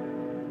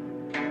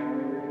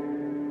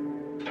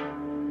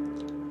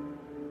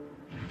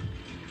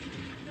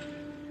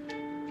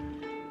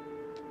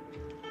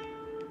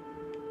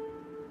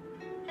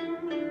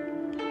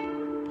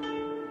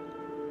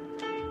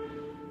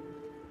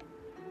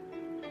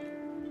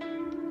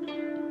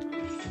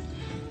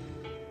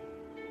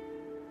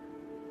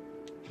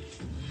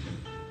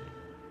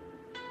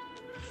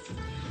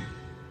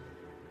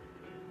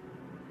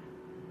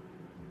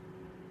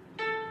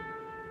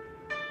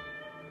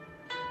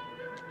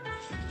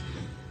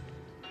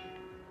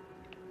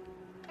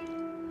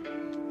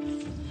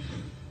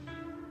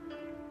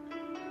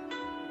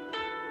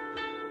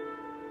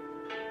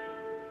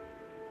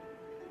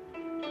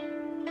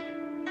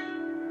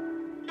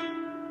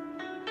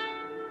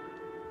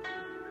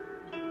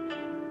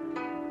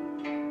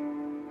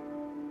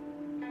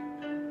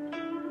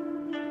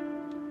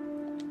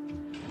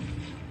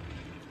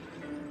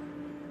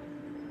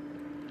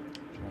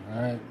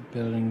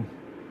 building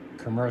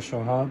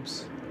commercial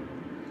hubs.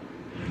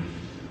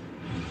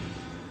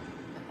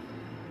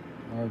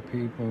 Our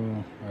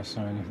people are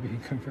starting to be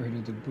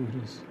converted to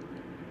Buddhists.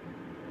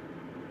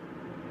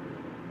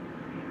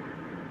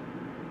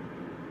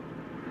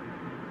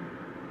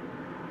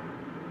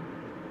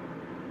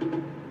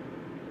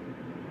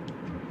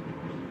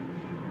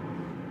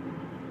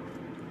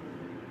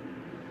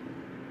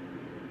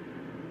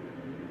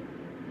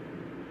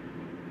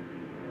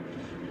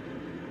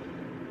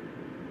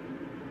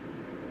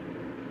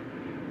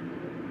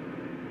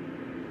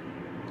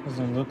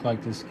 Doesn't look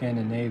like the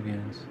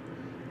Scandinavians.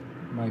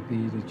 Might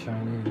be the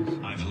Chinese.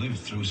 I've lived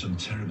through some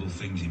terrible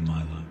things in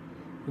my life.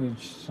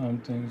 Which some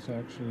things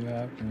actually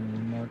happened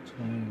in Mark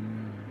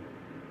Twain.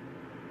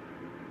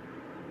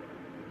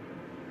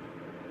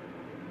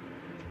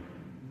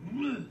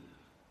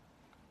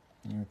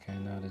 Okay,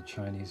 now the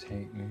Chinese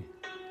hate me.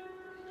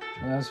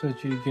 And that's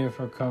what you get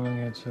for coming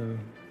into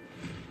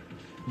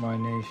my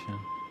nation.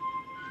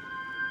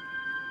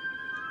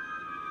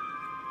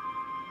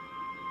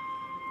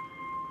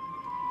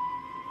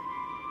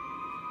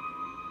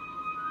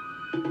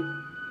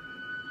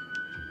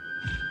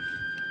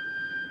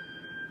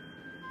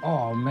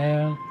 Oh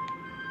man,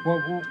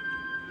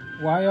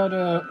 why are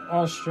the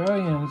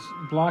Australians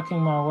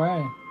blocking my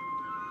way?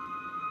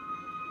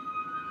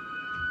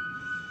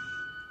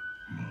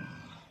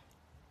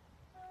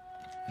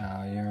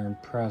 Oh, you're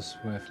impressed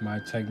with my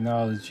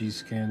technology,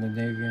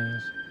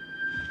 Scandinavians.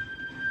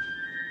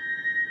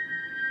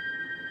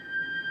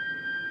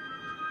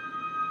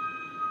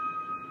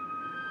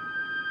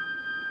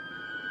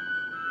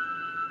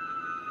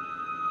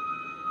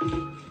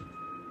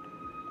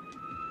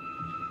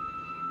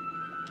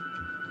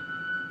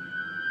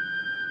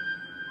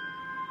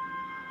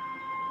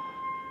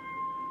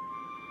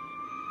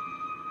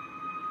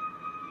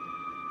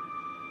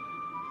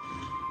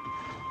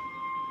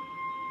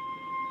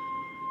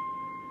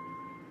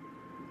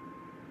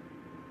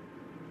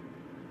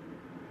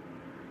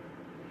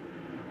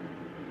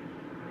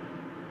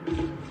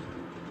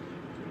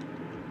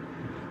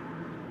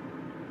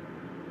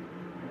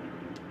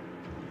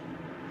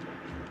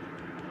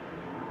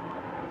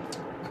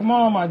 Come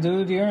on, my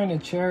dude, you're in a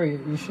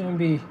chariot. You shouldn't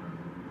be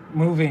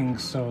moving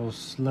so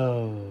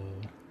slow.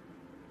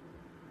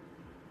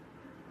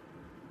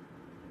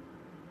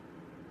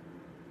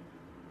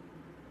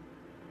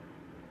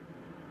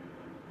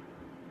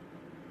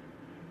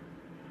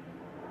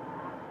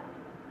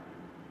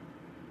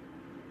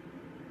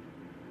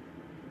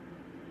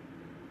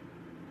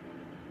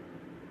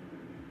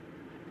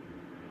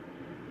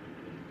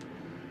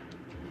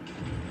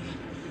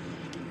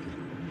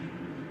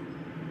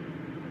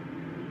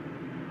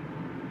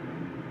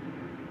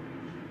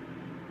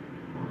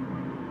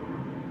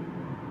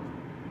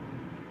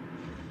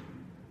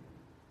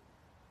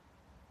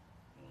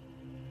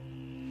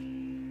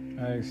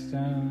 I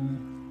extend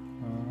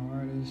my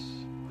hardest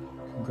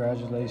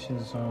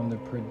congratulations on the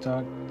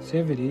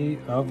productivity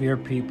of your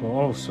people.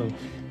 Oh, so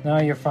now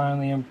you're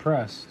finally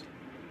impressed.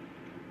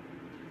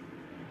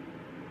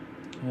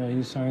 Yeah,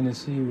 you're starting to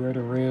see we're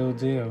the real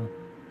deal.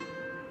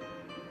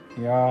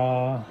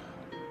 Y'all,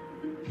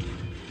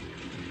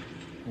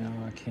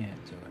 I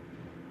can't do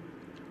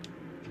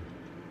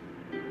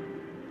it.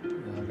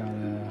 I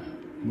gotta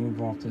move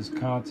off this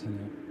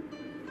continent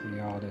for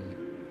y'all to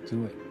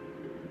do it.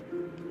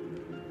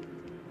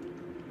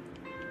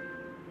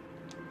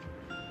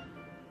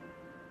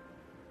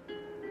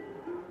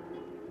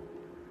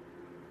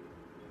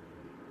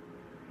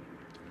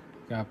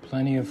 Got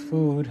plenty of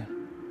food,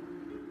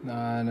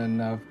 not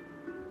enough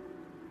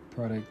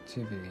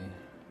productivity.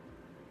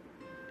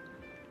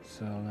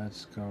 So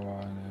let's go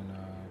on and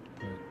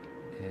put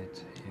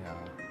it here.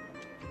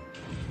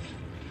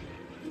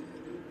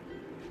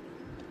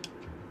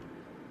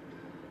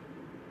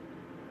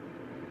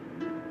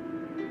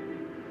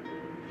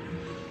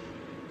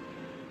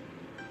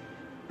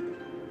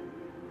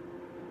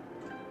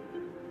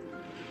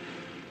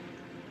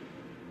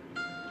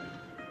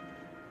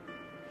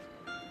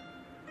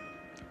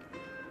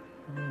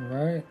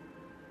 Alright,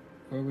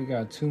 well, we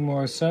got 2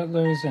 more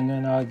settlers and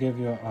then I'll give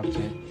you an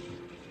update.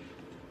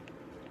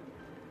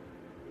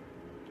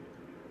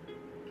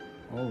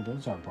 Oh,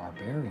 those are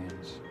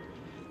barbarians.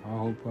 I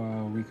hope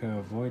we can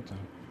avoid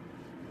them.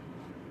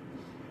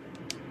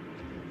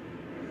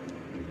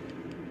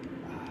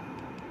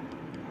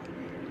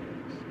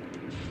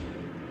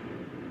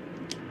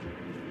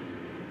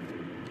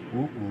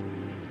 Ooh,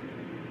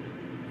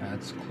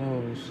 that's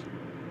close.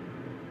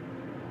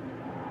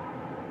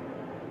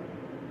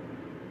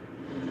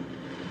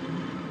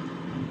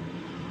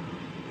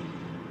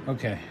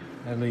 Okay,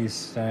 at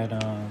least that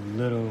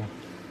little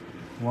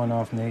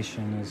one-off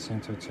nation is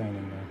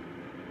entertaining them.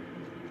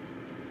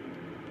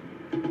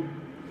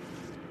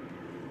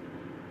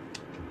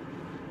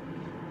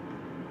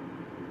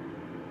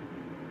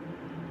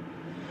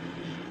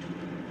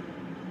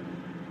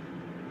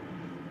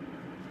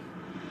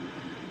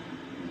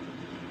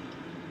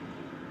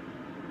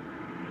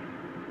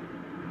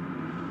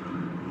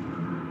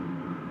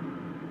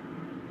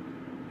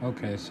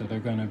 Okay, so they're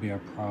gonna be a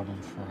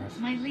problem for us.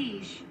 My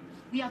liege,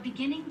 we are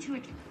beginning to...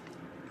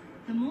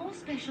 The more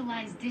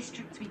specialized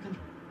districts we can...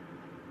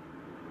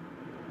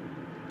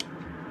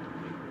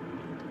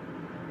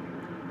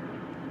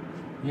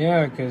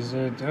 Yeah, because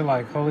they're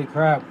like, holy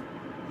crap,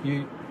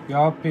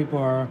 y'all people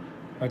are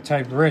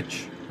type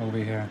rich over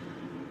here.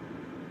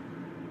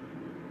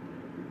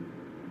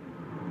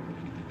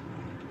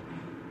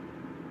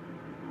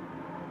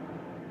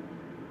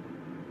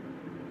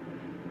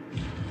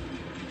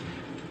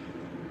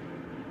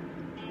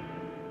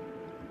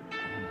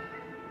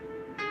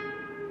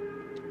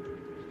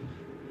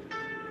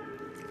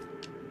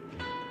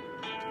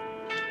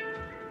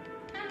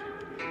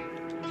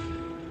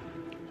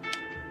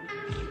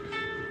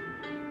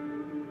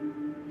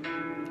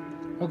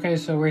 Okay,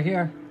 so we're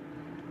here.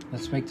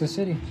 Let's make the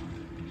city.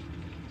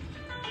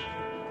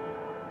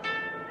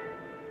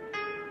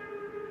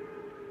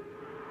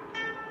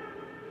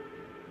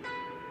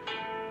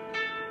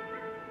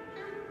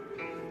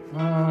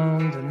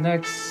 The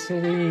next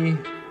city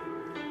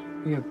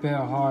be a bit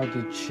hard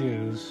to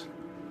choose.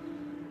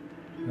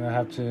 I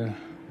have to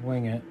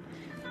wing it.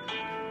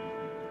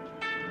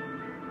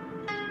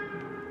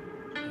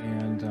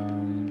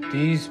 And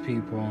these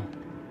people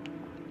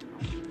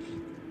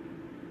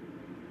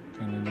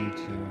gonna need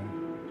to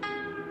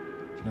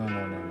no.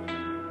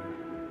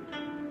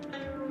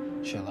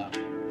 Chill out.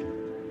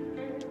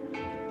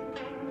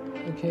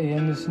 Okay,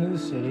 in this new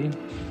city,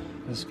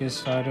 let's get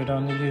started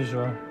on the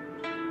usual.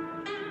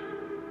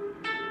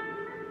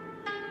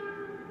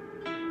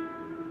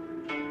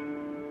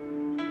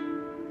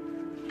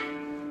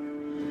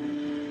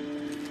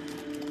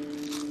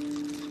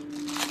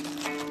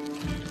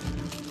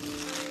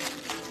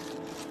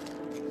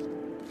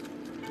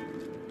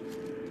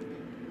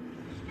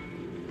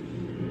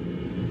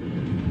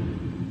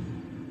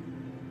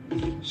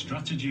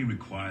 Strategy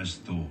requires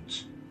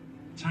thought.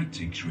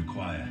 Tactics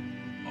require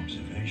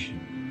observation.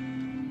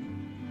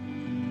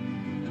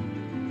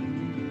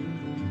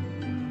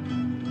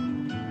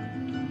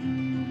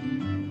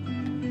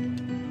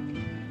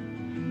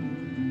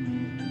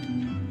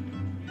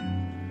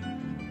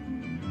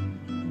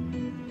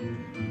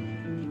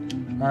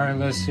 Alright,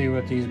 let's see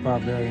what these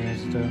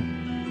barbarians do.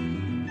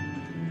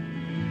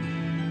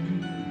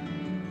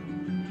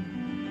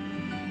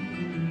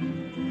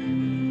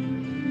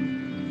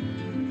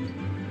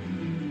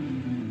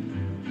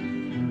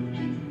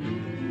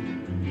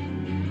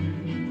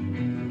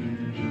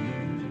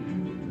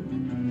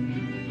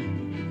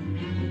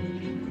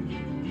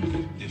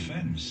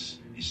 Defense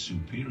is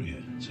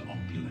superior to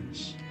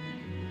opulence.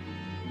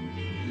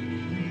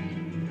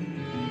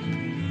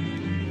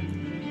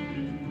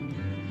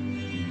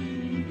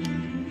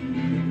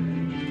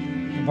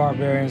 The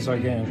barbarians are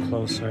getting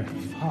closer.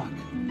 Fuck.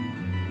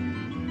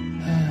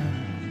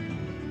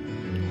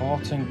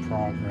 Halting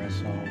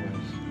progress always.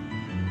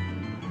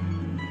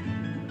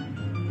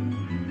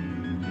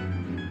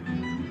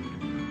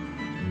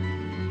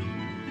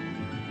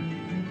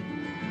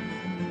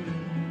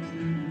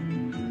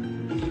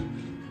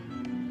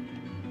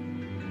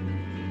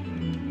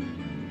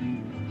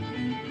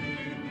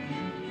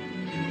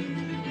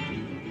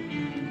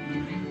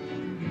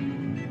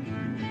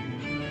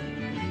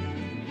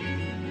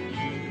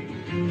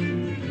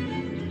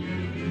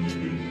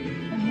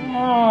 Come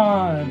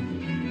on.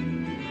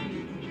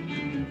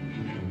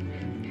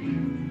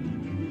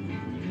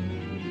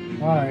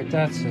 Alright,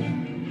 that's it.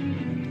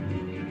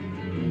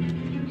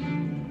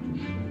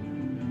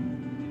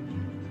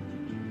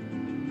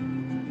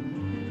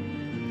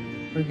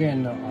 We're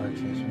getting the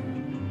archers, man.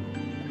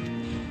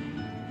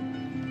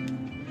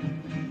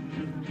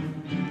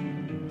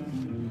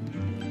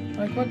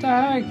 Like, what the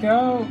heck,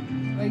 yo?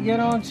 They get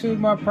onto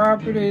my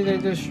property, they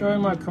destroy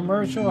my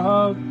commercial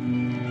hub.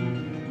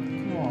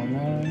 Come on,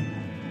 man.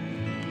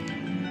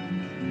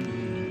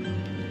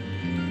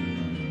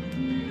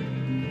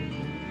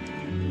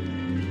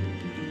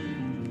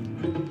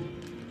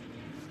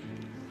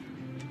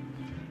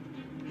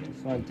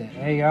 It's like the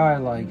AI,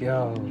 like,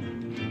 yo,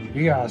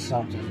 we gotta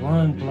stop this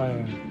one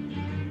player.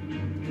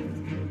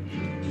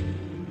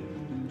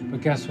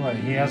 But guess what?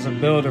 He has a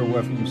builder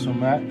with him, so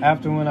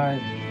after when I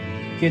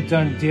get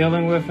done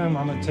dealing with him,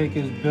 I'm gonna take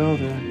his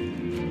builder.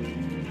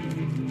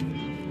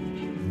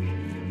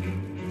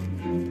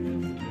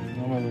 I'm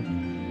gonna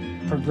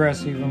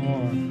progress even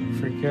more.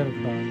 Forget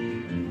about it.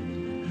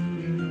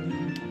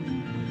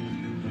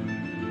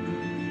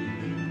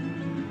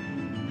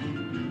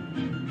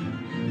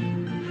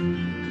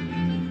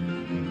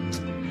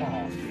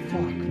 Oh,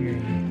 fuck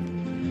me.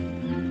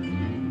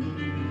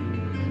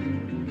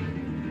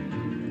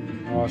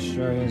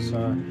 Australians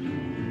are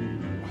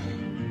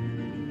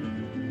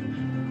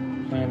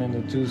planning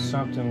to do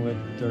something with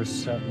their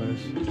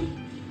settlers.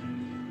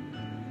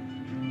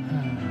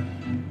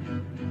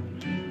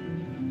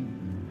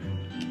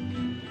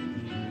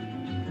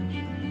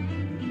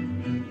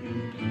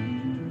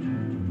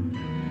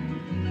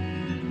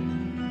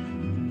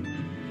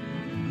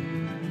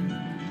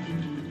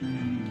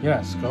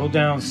 Yes, go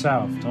down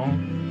south.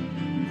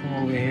 Don't come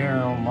over here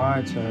on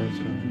my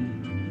territory.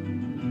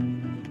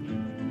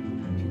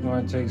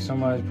 want to take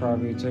somebody's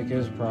property, take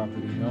his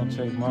property. Don't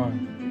take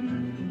mine.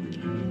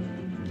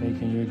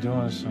 Thinking you're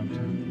doing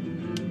something.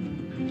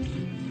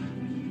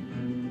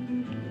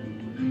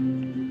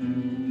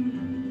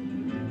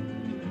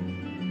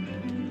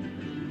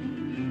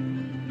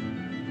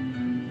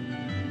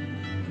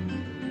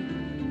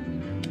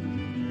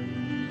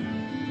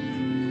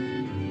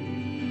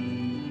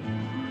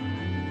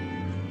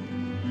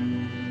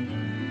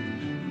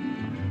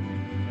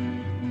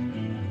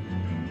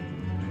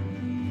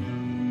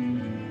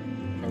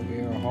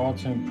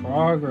 In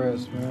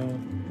progress,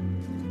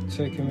 man.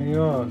 Ticking me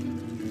off.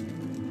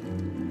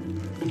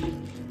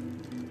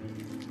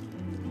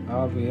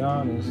 I'll be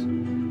honest.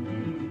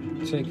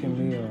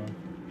 Ticking me off.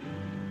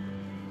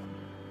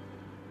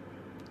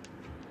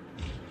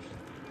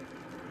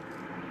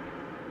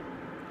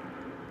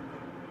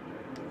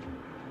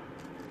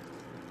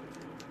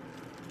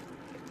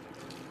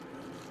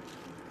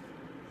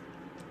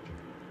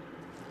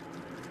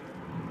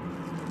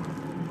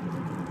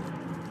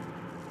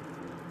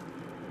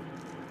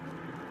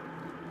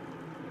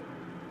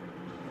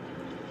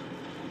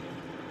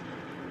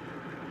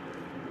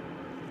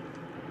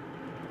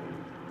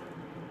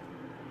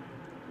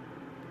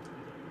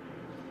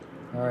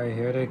 All right,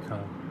 here they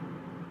come.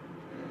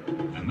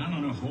 A man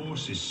on a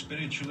horse is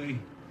spiritually...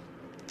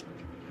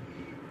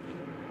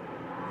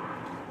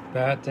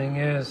 Bad thing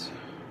is,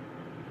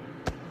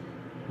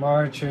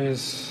 March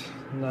is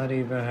not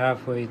even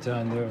halfway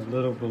done. They're a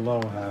little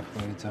below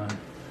halfway done.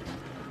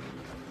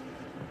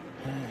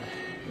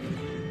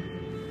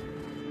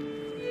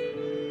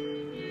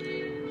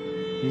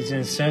 He's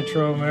in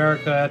Central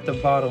America at the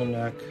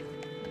bottleneck.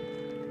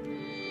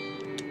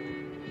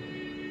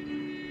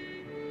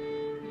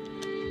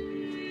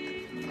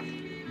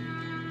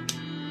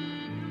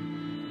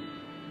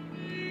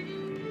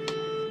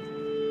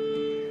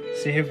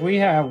 See, if we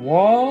had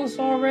walls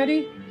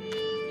already,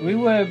 we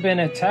would have been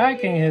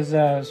attacking his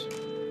ass.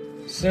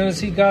 As soon as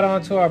he got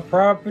onto our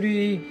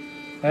property,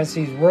 as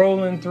he's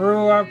rolling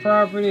through our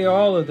property,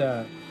 all of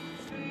that.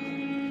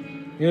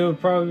 He would have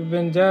probably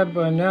been dead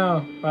by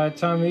now. By the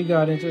time he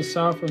got into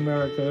South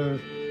America,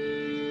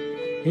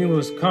 he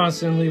was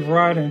constantly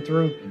riding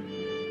through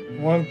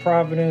one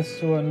province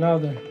to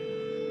another.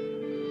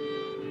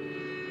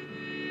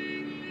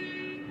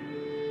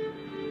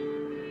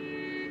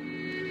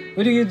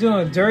 What are you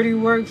doing? Dirty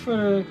work for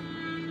the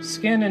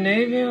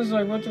Scandinavians?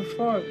 Like, what the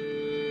fuck?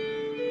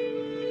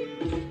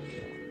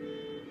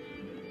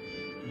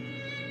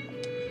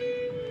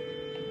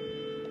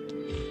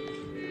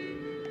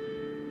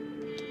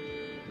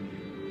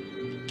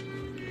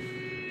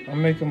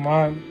 I'm making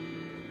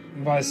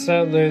my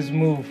settlers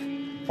move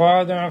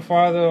farther and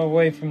farther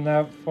away from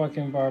that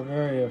fucking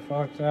Bavaria.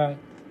 Fuck that.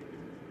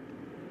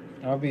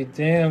 I'll be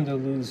damned to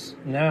lose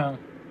now.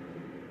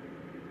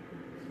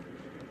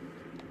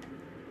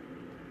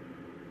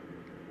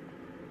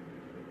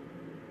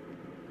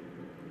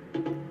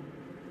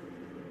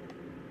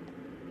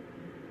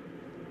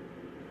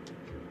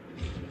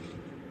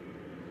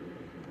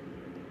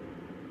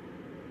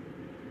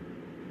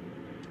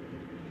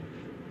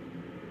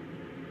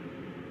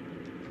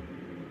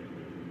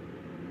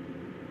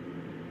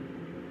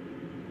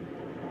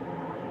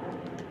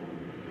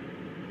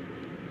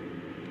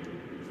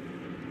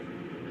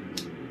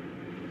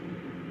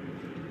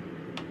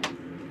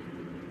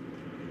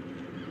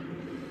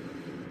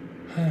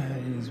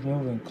 He's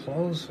moving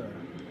closer.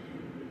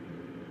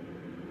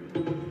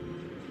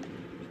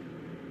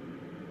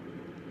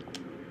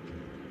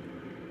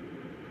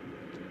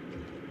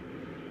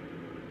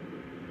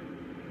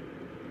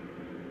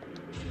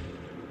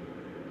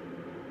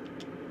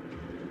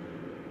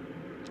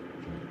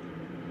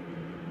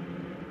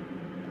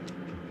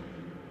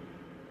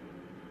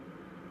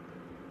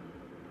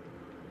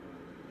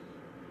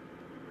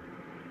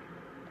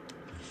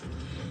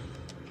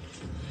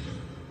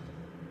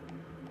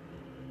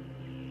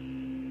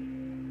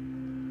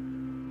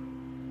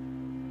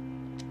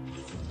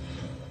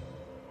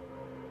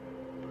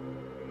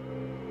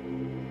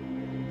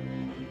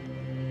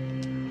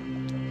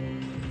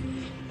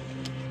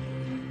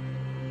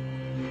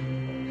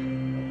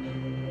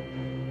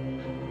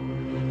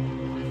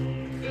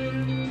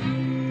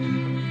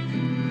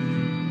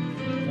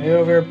 They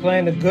over here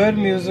playing the good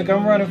music.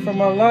 I'm running for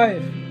my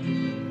life.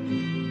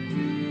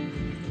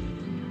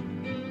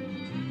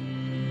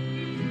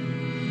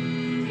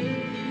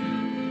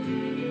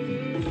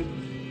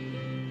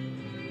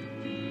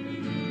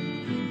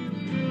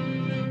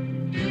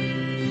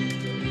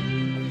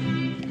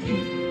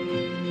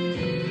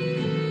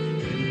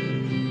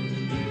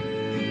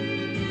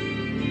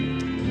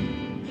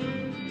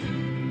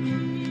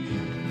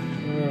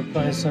 We're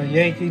playing some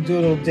Yankee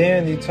Doodle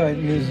Dandy type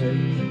music.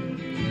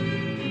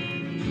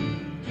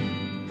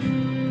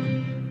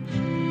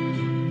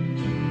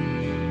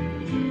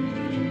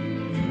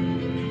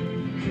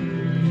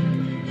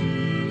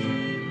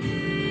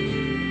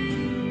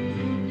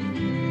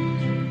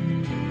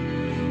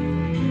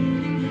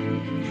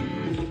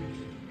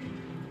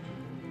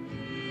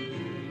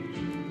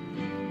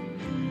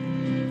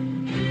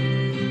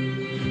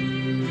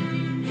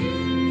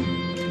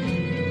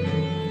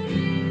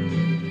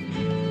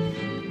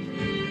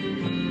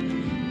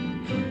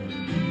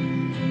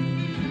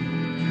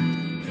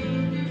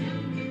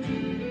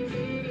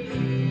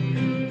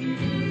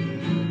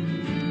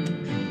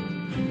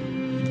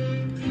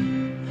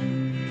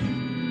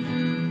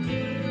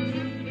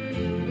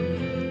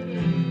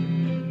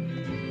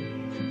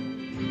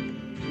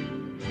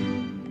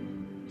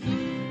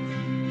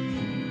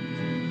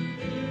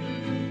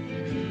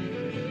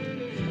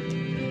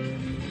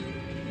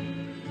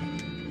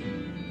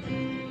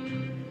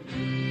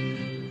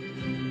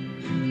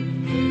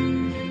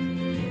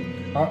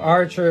 Our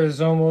archer is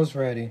almost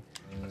ready.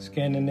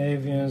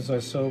 Scandinavians are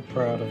so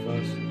proud of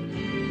us.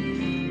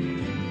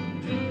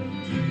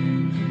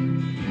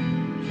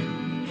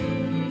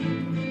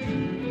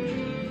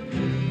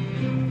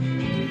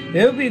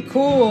 It would be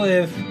cool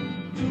if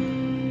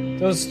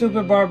those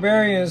stupid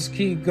barbarians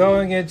keep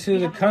going into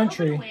the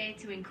country. Way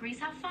to increase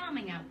our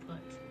farming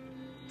output.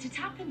 To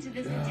tap into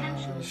this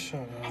potential,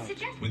 Shut I up.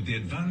 suggest With the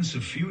advance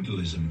of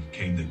feudalism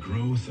came the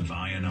growth of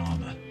iron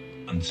armor,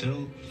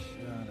 until...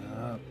 Shut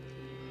up.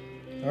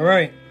 All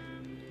right.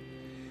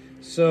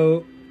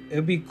 So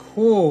it'd be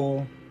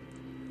cool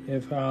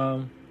if,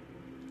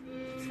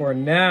 for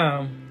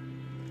now,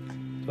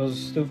 those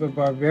stupid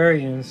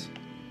barbarians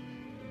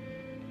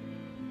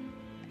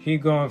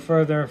keep going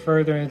further and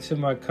further into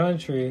my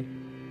country,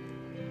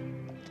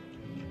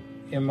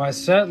 and my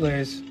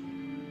settlers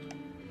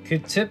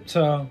could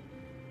tiptoe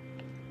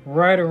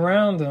right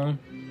around them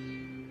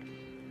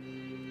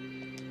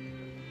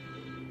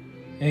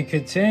and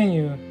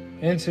continue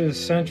into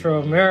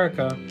Central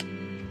America.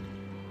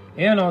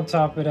 And on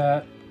top of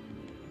that,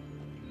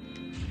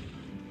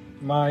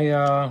 my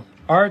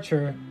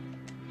archer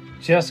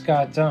just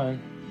got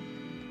done.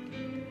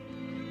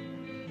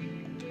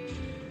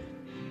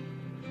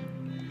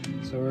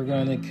 So we're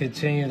going to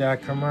continue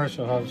that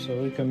commercial hub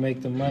so we can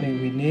make the money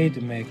we need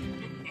to make.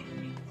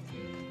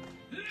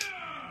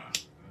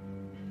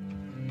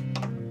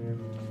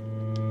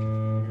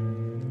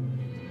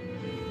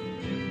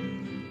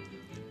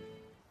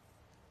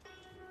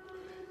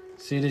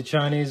 See, the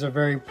Chinese are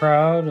very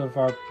proud of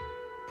our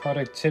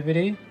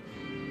productivity.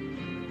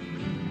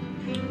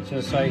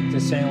 Just like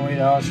the same way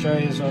the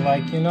Australians are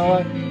like, you know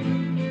what?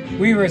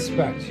 We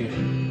respect you.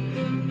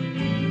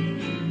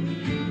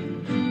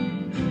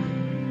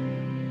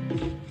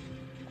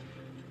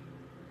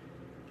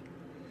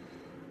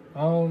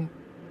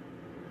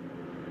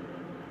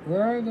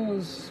 Where are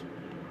those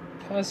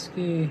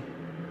pesky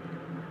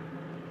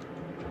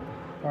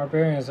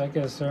barbarians? I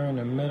guess they're in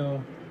the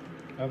middle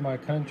of my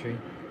country.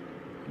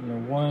 In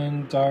the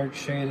one dark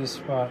shaded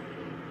spot.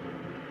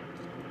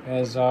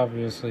 As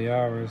obviously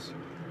ours.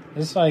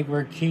 It's like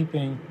we're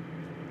keeping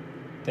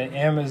the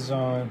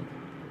Amazon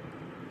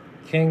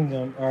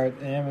kingdom or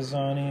the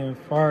Amazonian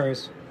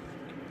forest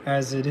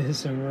as it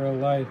is in real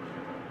life,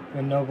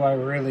 with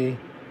nobody really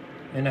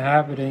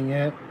inhabiting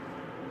it,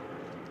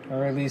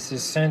 or at least the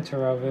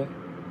center of it.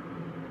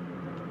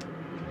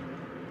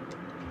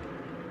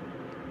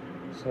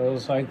 So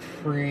it's like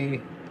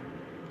free,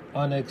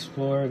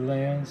 unexplored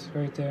lands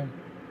right there.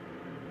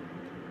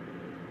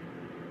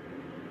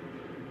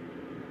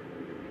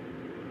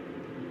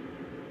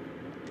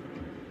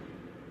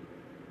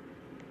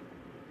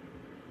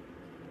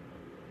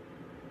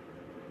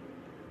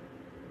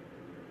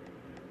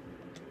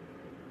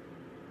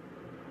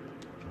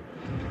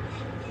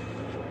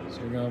 So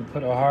we're gonna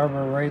put a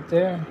harbor right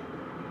there.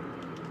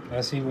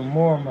 That's even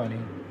more money,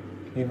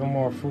 even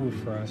more food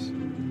for us.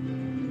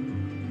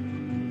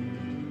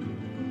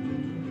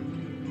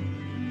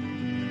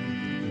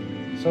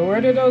 So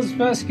where did those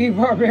pesky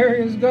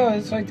barbarians go?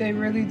 It's like they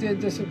really did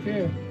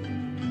disappear.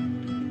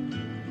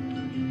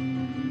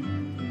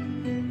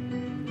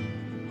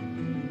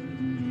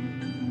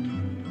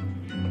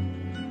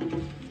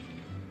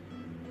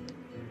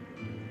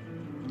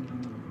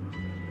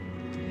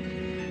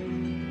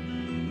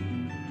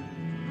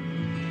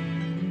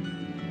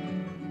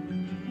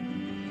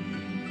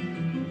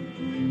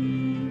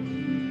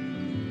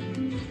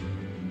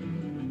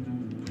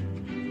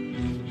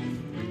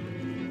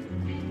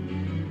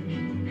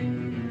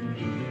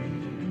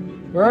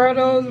 Where are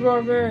those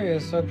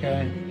barbarians?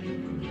 Okay.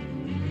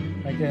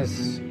 I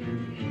guess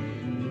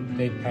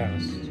they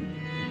passed.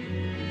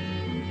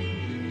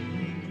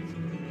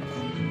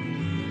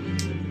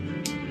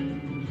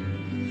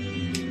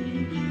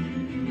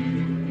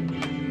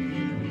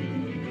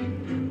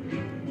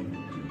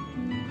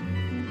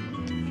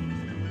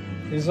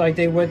 It's like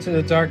they went to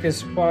the darkest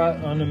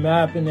spot on the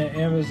map in the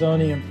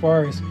Amazonian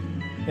forest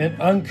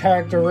and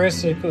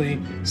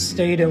uncharacteristically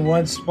stayed in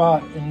one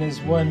spot, in this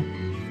one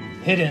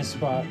hidden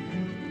spot.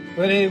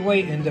 Were they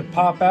waiting to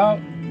pop out?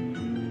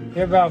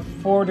 They're about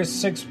 4 to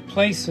 6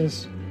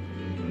 places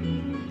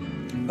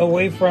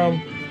away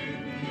from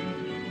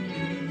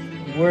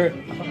where,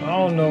 I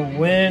don't know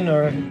when,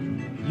 or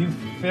you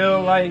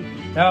feel like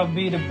that would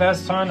be the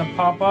best time to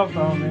pop up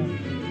on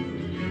it.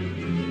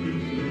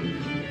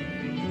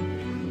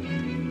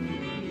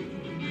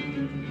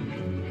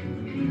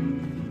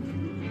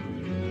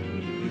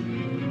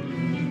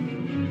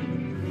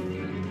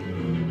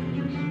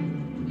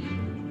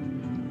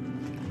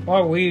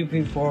 Our weed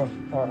people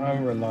are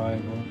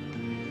unreliable.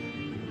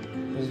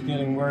 It's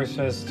getting worse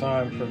as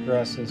time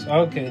progresses.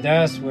 Okay,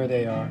 that's where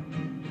they are.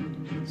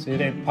 See,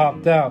 they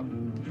popped out.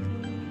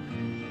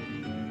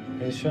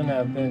 They shouldn't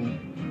have been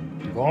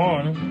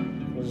gone.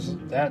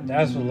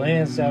 That's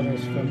lands that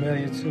is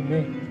familiar to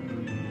me.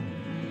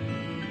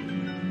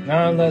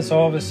 Not unless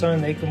all of a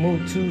sudden they can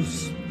move 2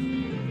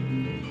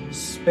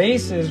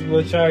 spaces,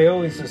 which I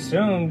always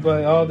assumed,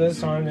 but all this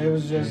time they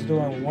was just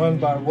doing one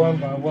by one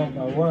by one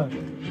by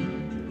one.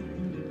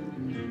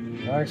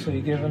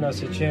 Actually giving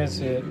us a chance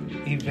to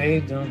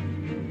evade them.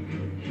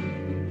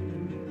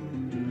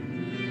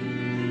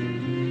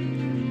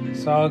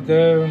 It's all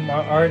good.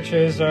 My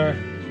archers are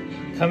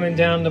coming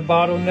down the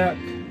bottleneck.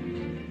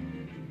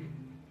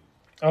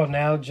 Oh,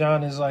 now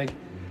John is like,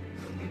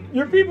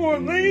 your people are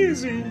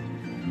lazy.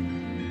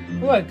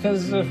 What?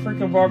 Because the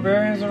freaking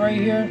barbarians are right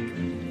here?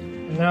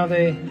 Now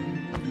they...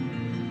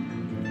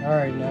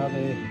 Alright, now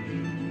they...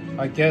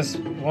 I guess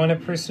want to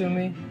pursue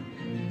me?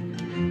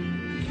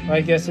 I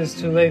guess it's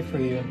too late for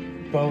you,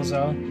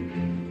 bozo.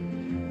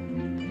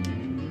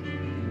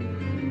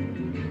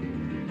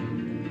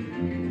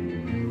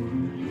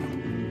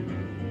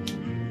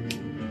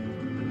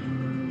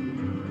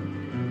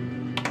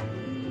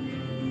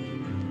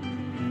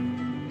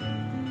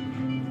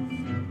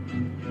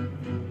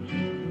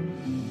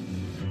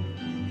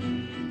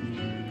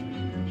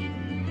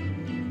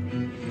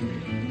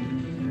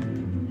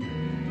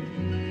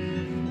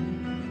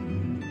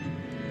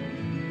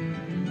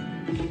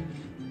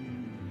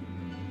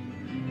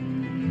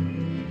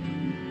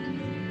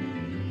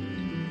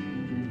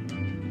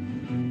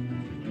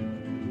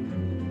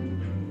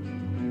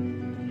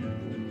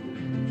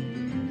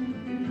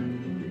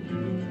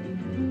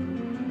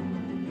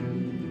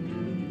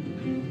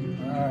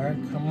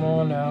 Come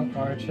on out,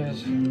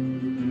 archers.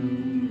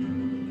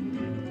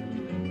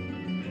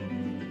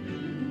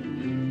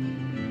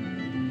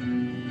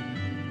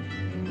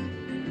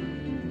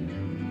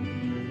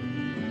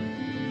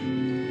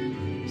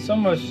 So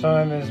much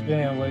time is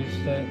being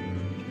wasted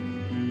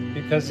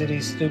because of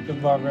these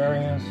stupid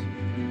barbarians.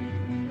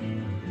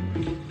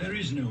 There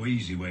is no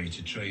easy way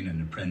to train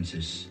an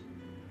apprentice.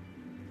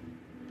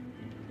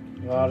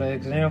 A lot of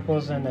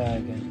examples and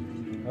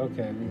nagging.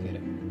 Okay, we get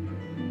it.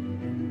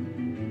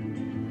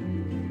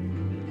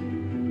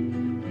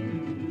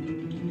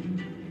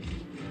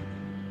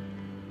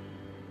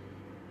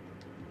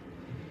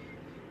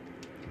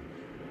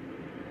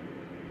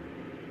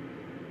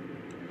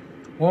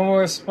 One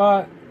more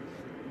spot,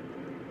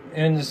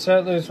 and the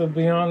settlers will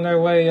be on their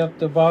way up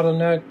the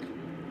bottleneck,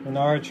 and the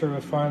archer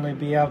will finally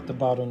be out the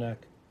bottleneck.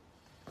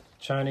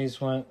 Chinese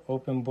want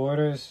open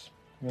borders.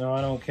 You know, I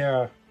don't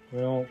care.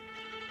 We don't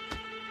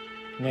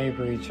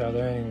neighbor each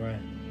other anyway.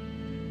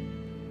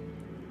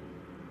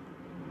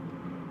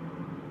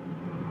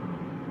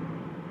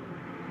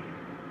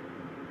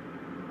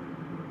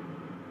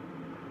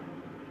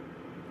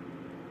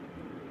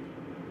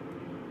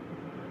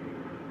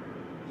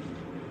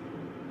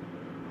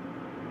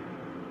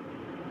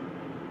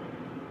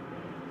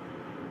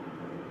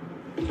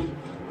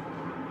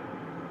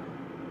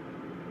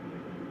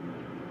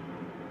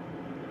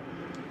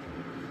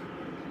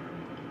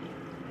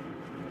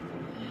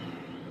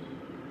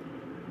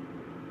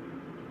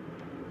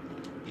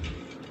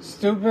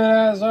 Stupid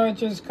ass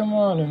archers, come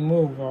on and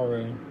move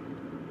already.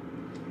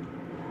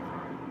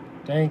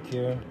 Thank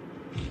you.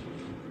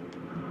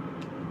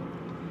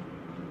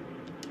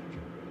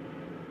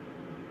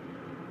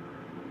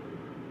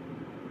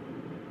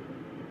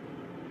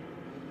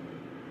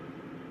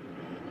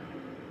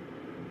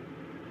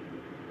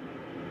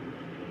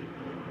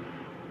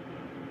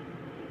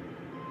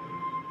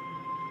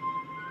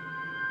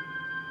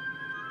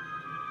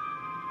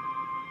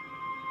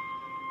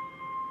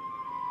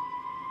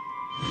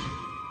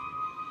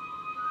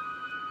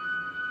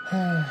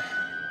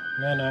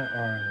 Men at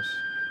arms.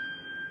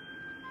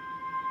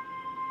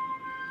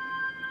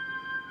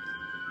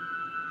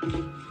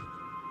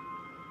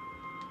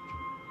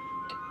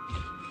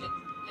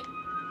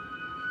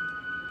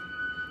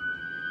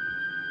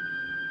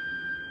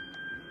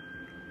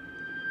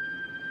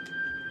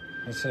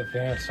 Let's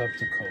advance up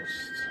the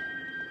coast.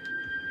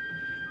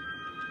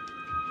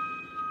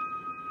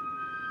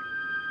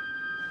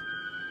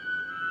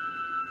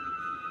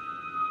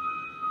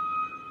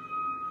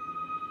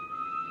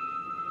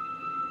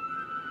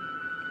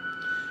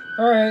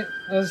 Alright,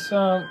 let's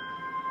we'll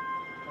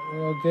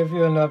give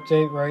you an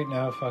update right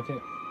now, fuck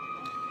it.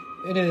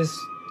 It is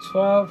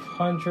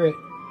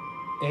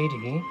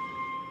 1280.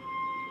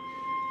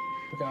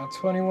 We got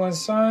 21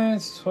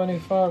 science,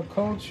 25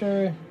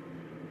 culture,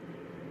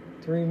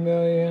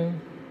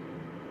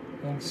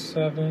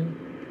 3,000,007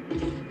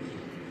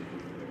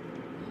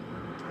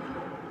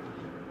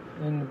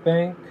 in the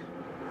bank,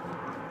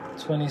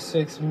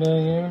 26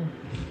 million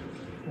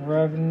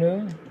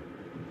revenue.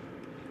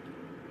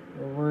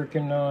 We're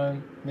working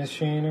on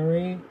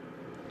machinery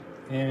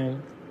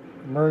and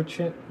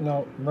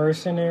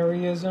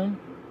mercenaryism.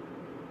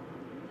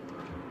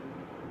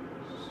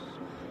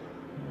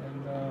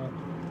 And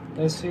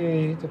let's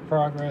see the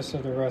progress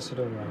of the rest of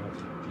the world.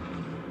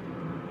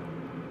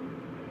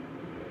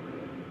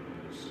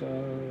 So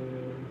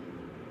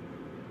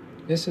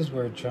this is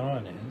where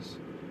John is,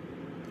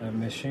 at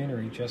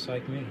machinery, just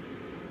like me.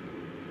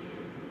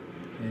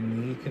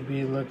 And he could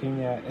be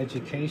looking at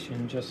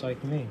education just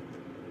like me.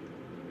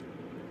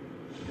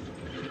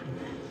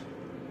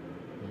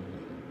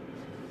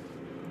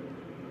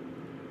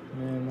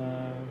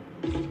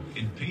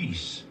 In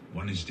peace,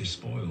 one is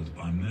despoiled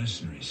by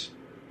mercenaries.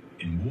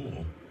 In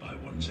war, by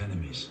one's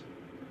enemies.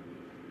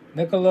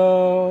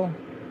 Niccolo,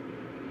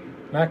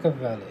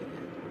 Machiavelli.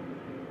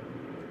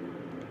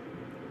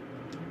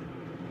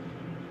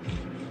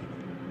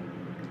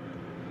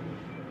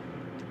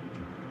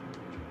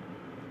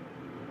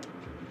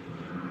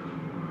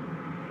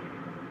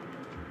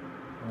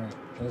 Alright,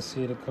 let's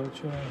see the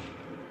culture.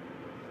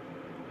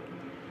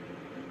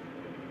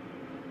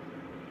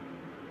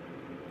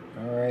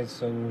 Alright,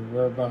 so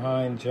we're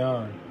behind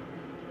John.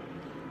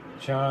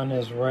 John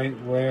is right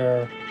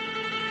where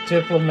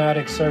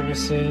diplomatic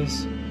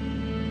services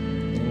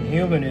and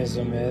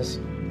humanism is.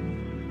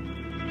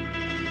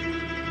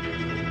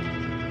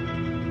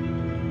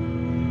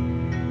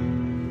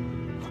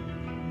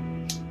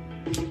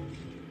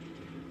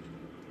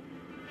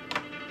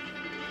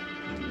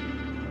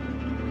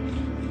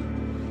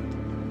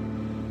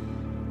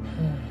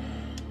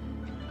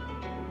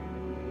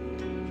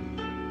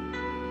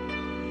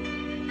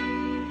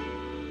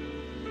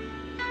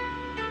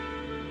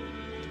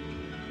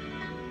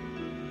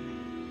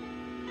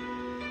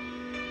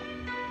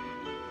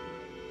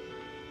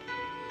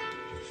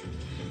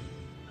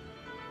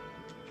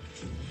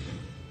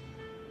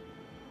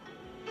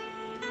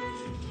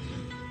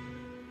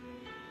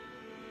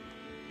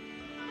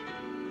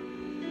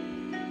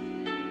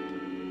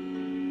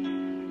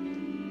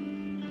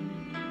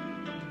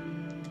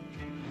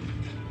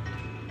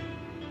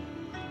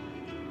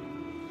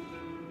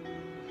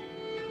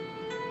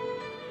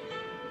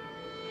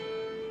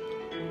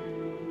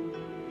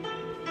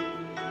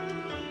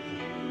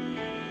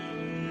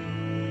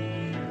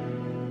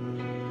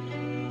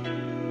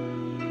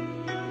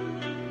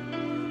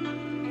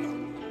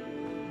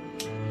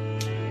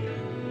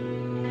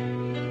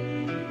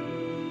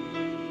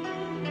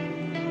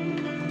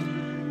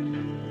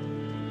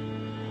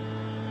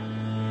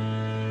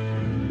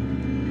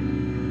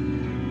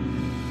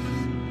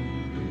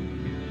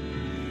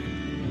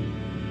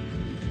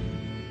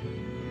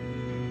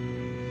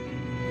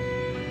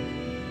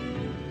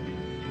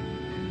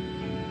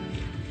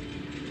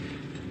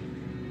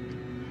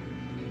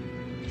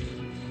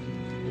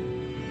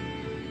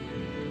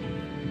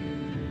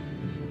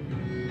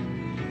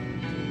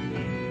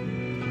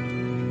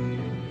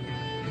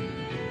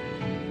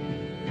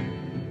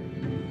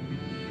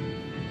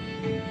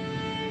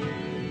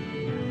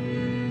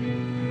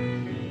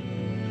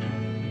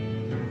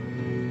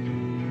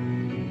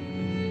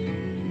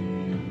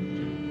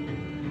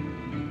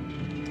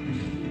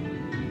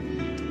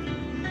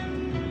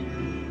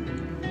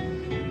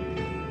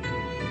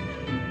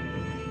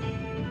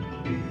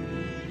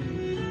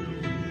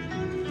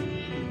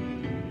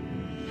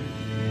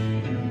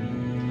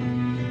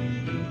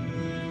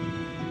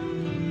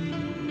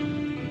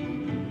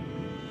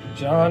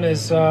 John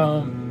is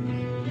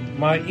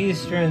my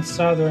eastern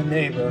southern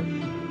neighbor.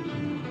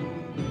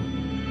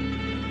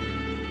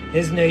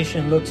 His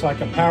nation looks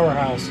like a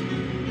powerhouse.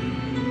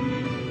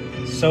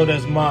 So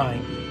does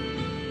mine.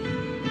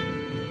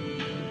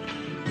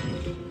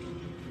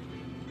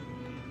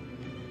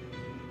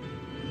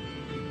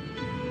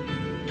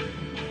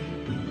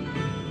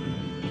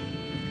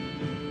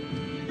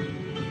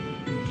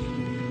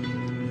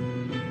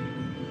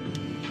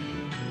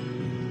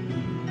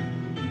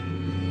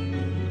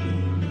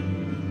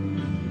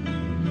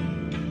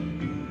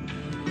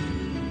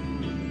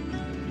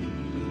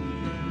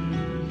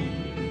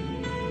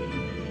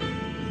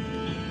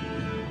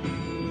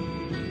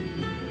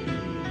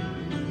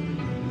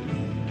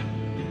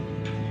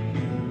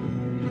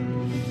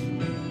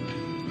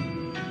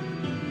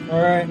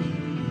 Alright,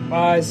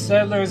 my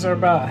settlers are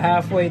about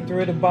halfway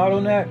through the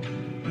bottleneck.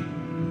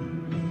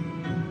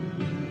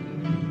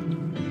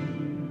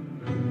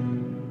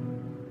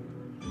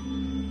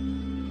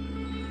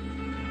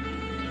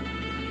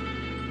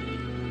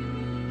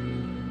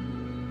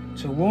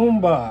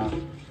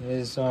 Toowoomba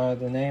is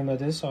the name of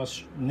this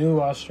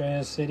new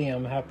Australian city.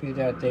 I'm happy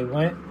that they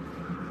went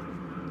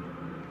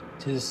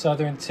to the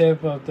southern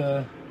tip of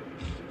the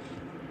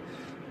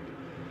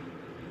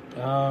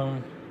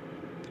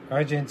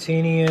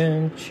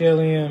Argentinian,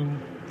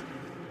 Chilean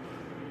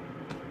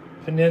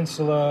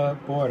peninsula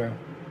border.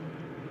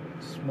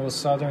 It's the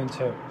most southern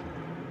tip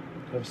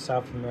of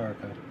South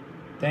America.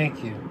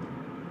 Thank you.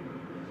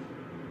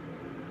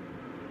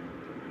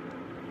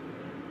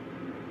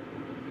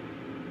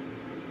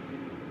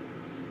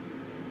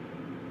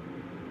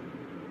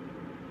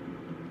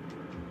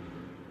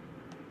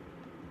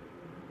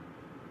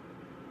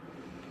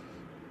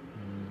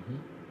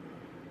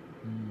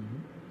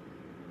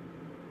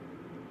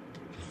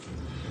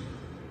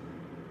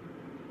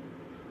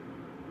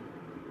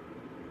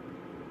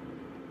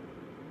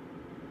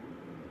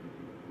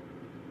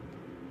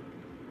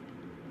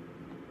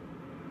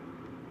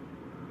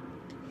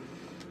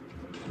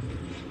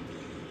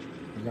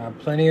 Got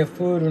plenty of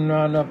food and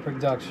not enough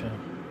production.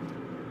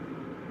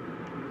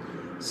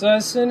 So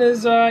as soon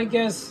as I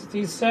guess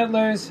these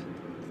settlers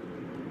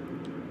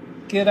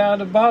get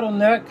out of the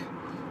bottleneck,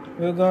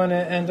 we're going to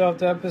end off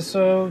the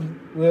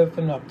episode with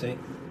an update.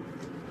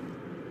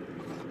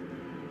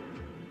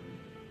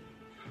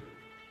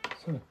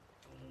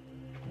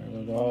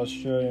 The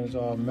Australians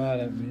all mad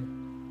at me.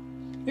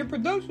 Your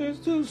production is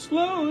too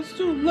slow, it's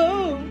too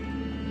low.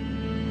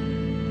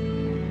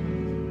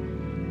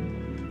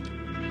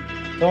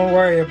 Don't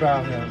worry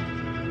about him.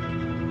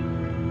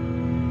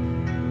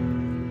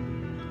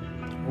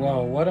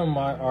 Whoa, what are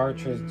my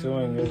archers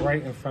doing? You're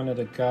right in front of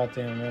the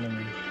goddamn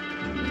enemy.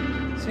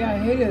 See, I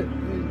hate it.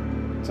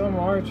 Dumb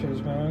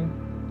archers, man.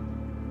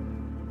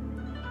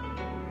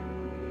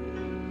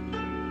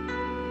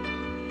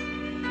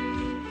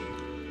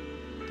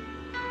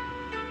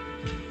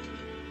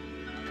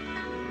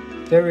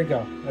 There we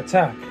go.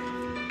 Attack.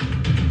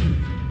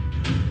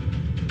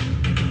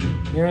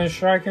 You're in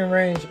striking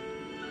range.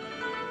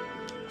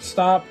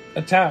 Stop,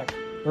 attack.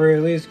 Or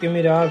at least give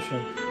me the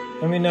option.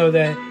 Let me know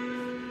that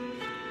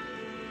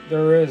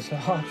there is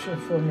an option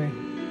for me.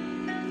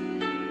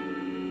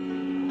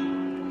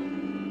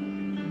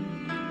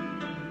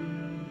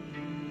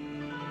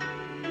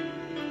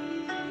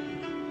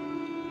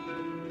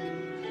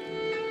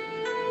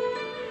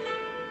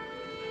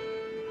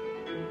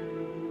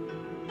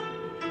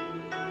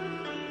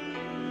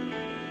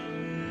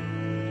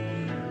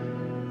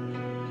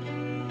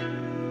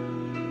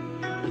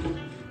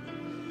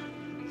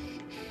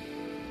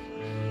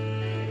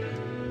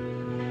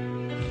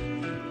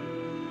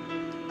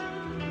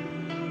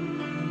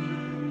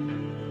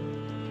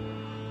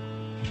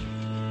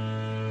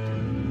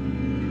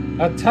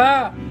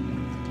 Attack!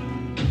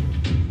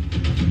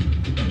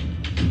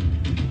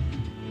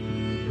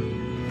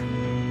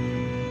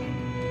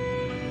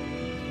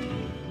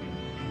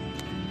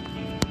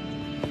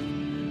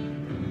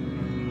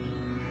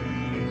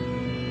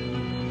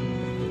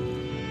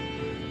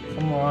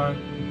 Come on.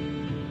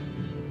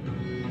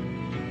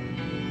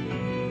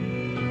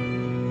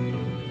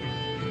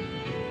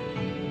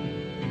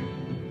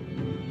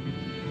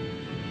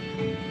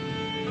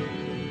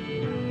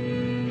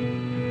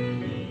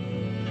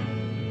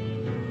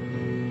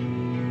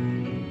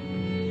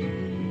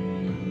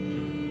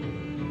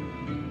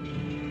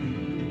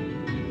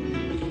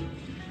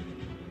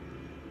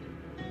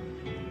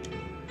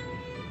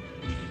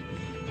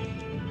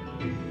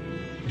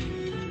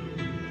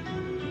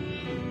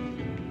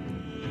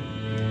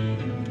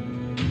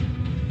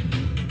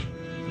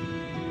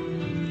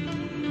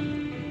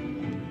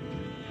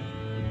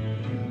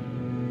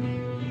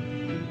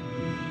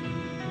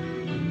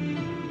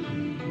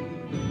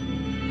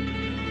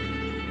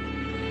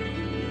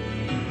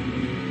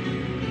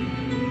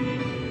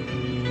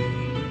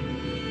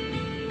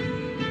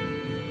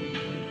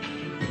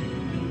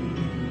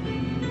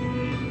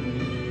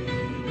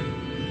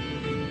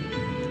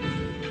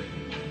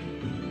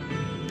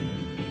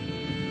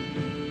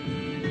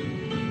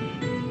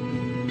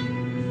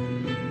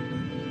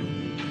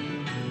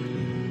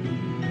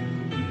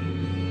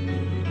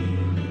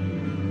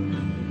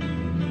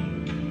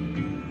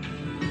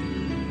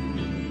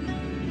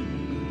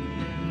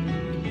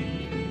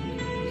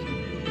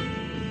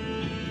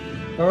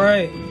 All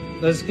right,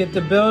 let's get the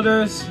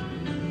builders.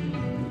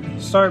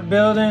 Start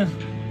building.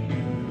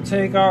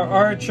 Take our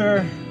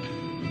archer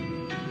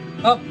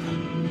up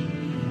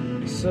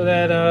so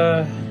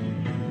that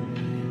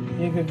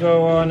you could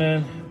go on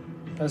and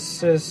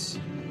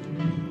assist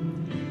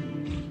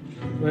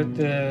with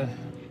the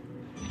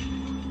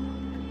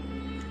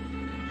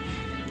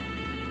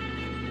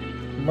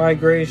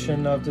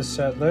migration of the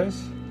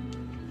settlers.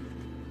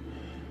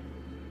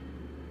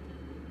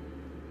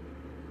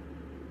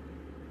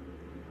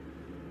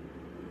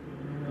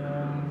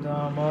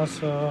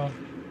 Also,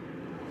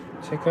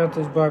 check out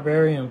this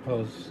barbarian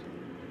post.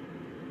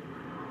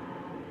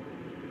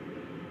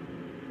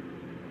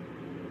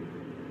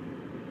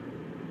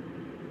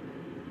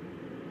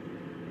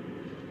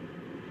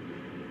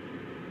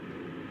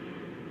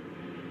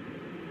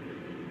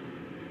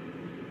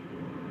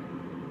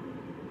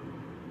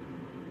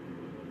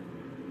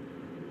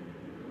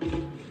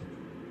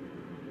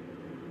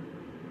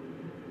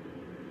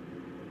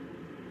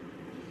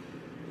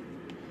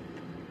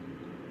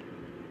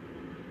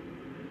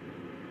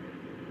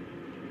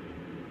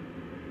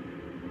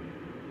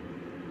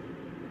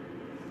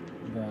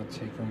 I'll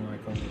take them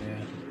like over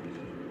there.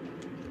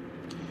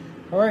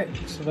 Alright,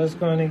 so let's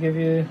go and give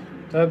you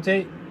the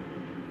update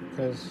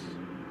because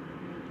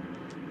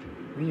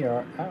we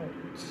are out.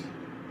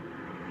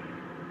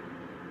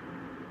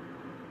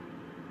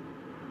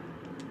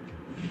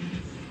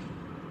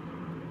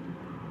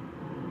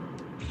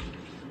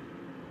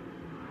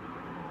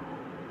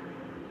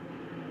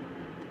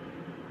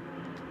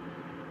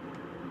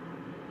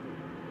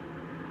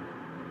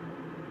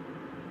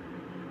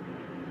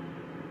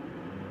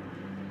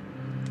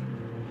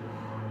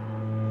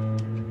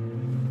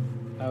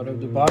 Out of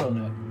the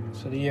bottleneck.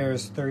 So the year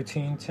is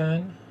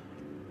 1310.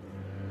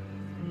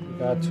 We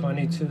got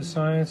 22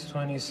 science,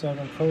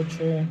 27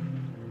 culture,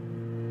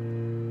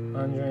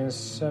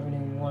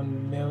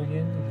 171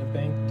 million in the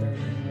bank,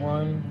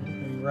 31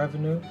 in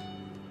revenue.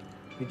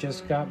 We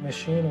just got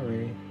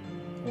machinery.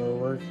 We're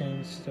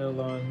working still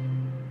on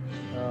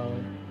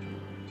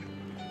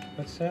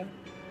what's that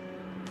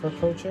for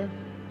culture?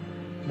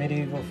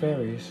 Medieval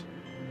fairies.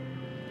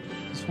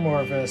 It's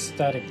more of an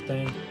aesthetic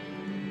thing.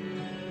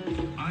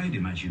 I'd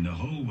imagine the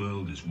whole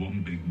world as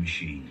one big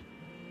machine.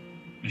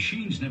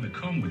 Machines never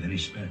come with any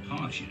spare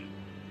parts, you know.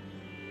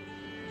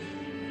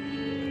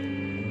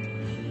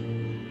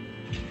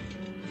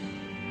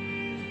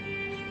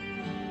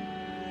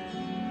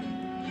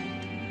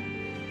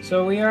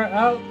 So we are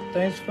out.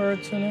 Thanks for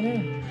tuning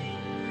in.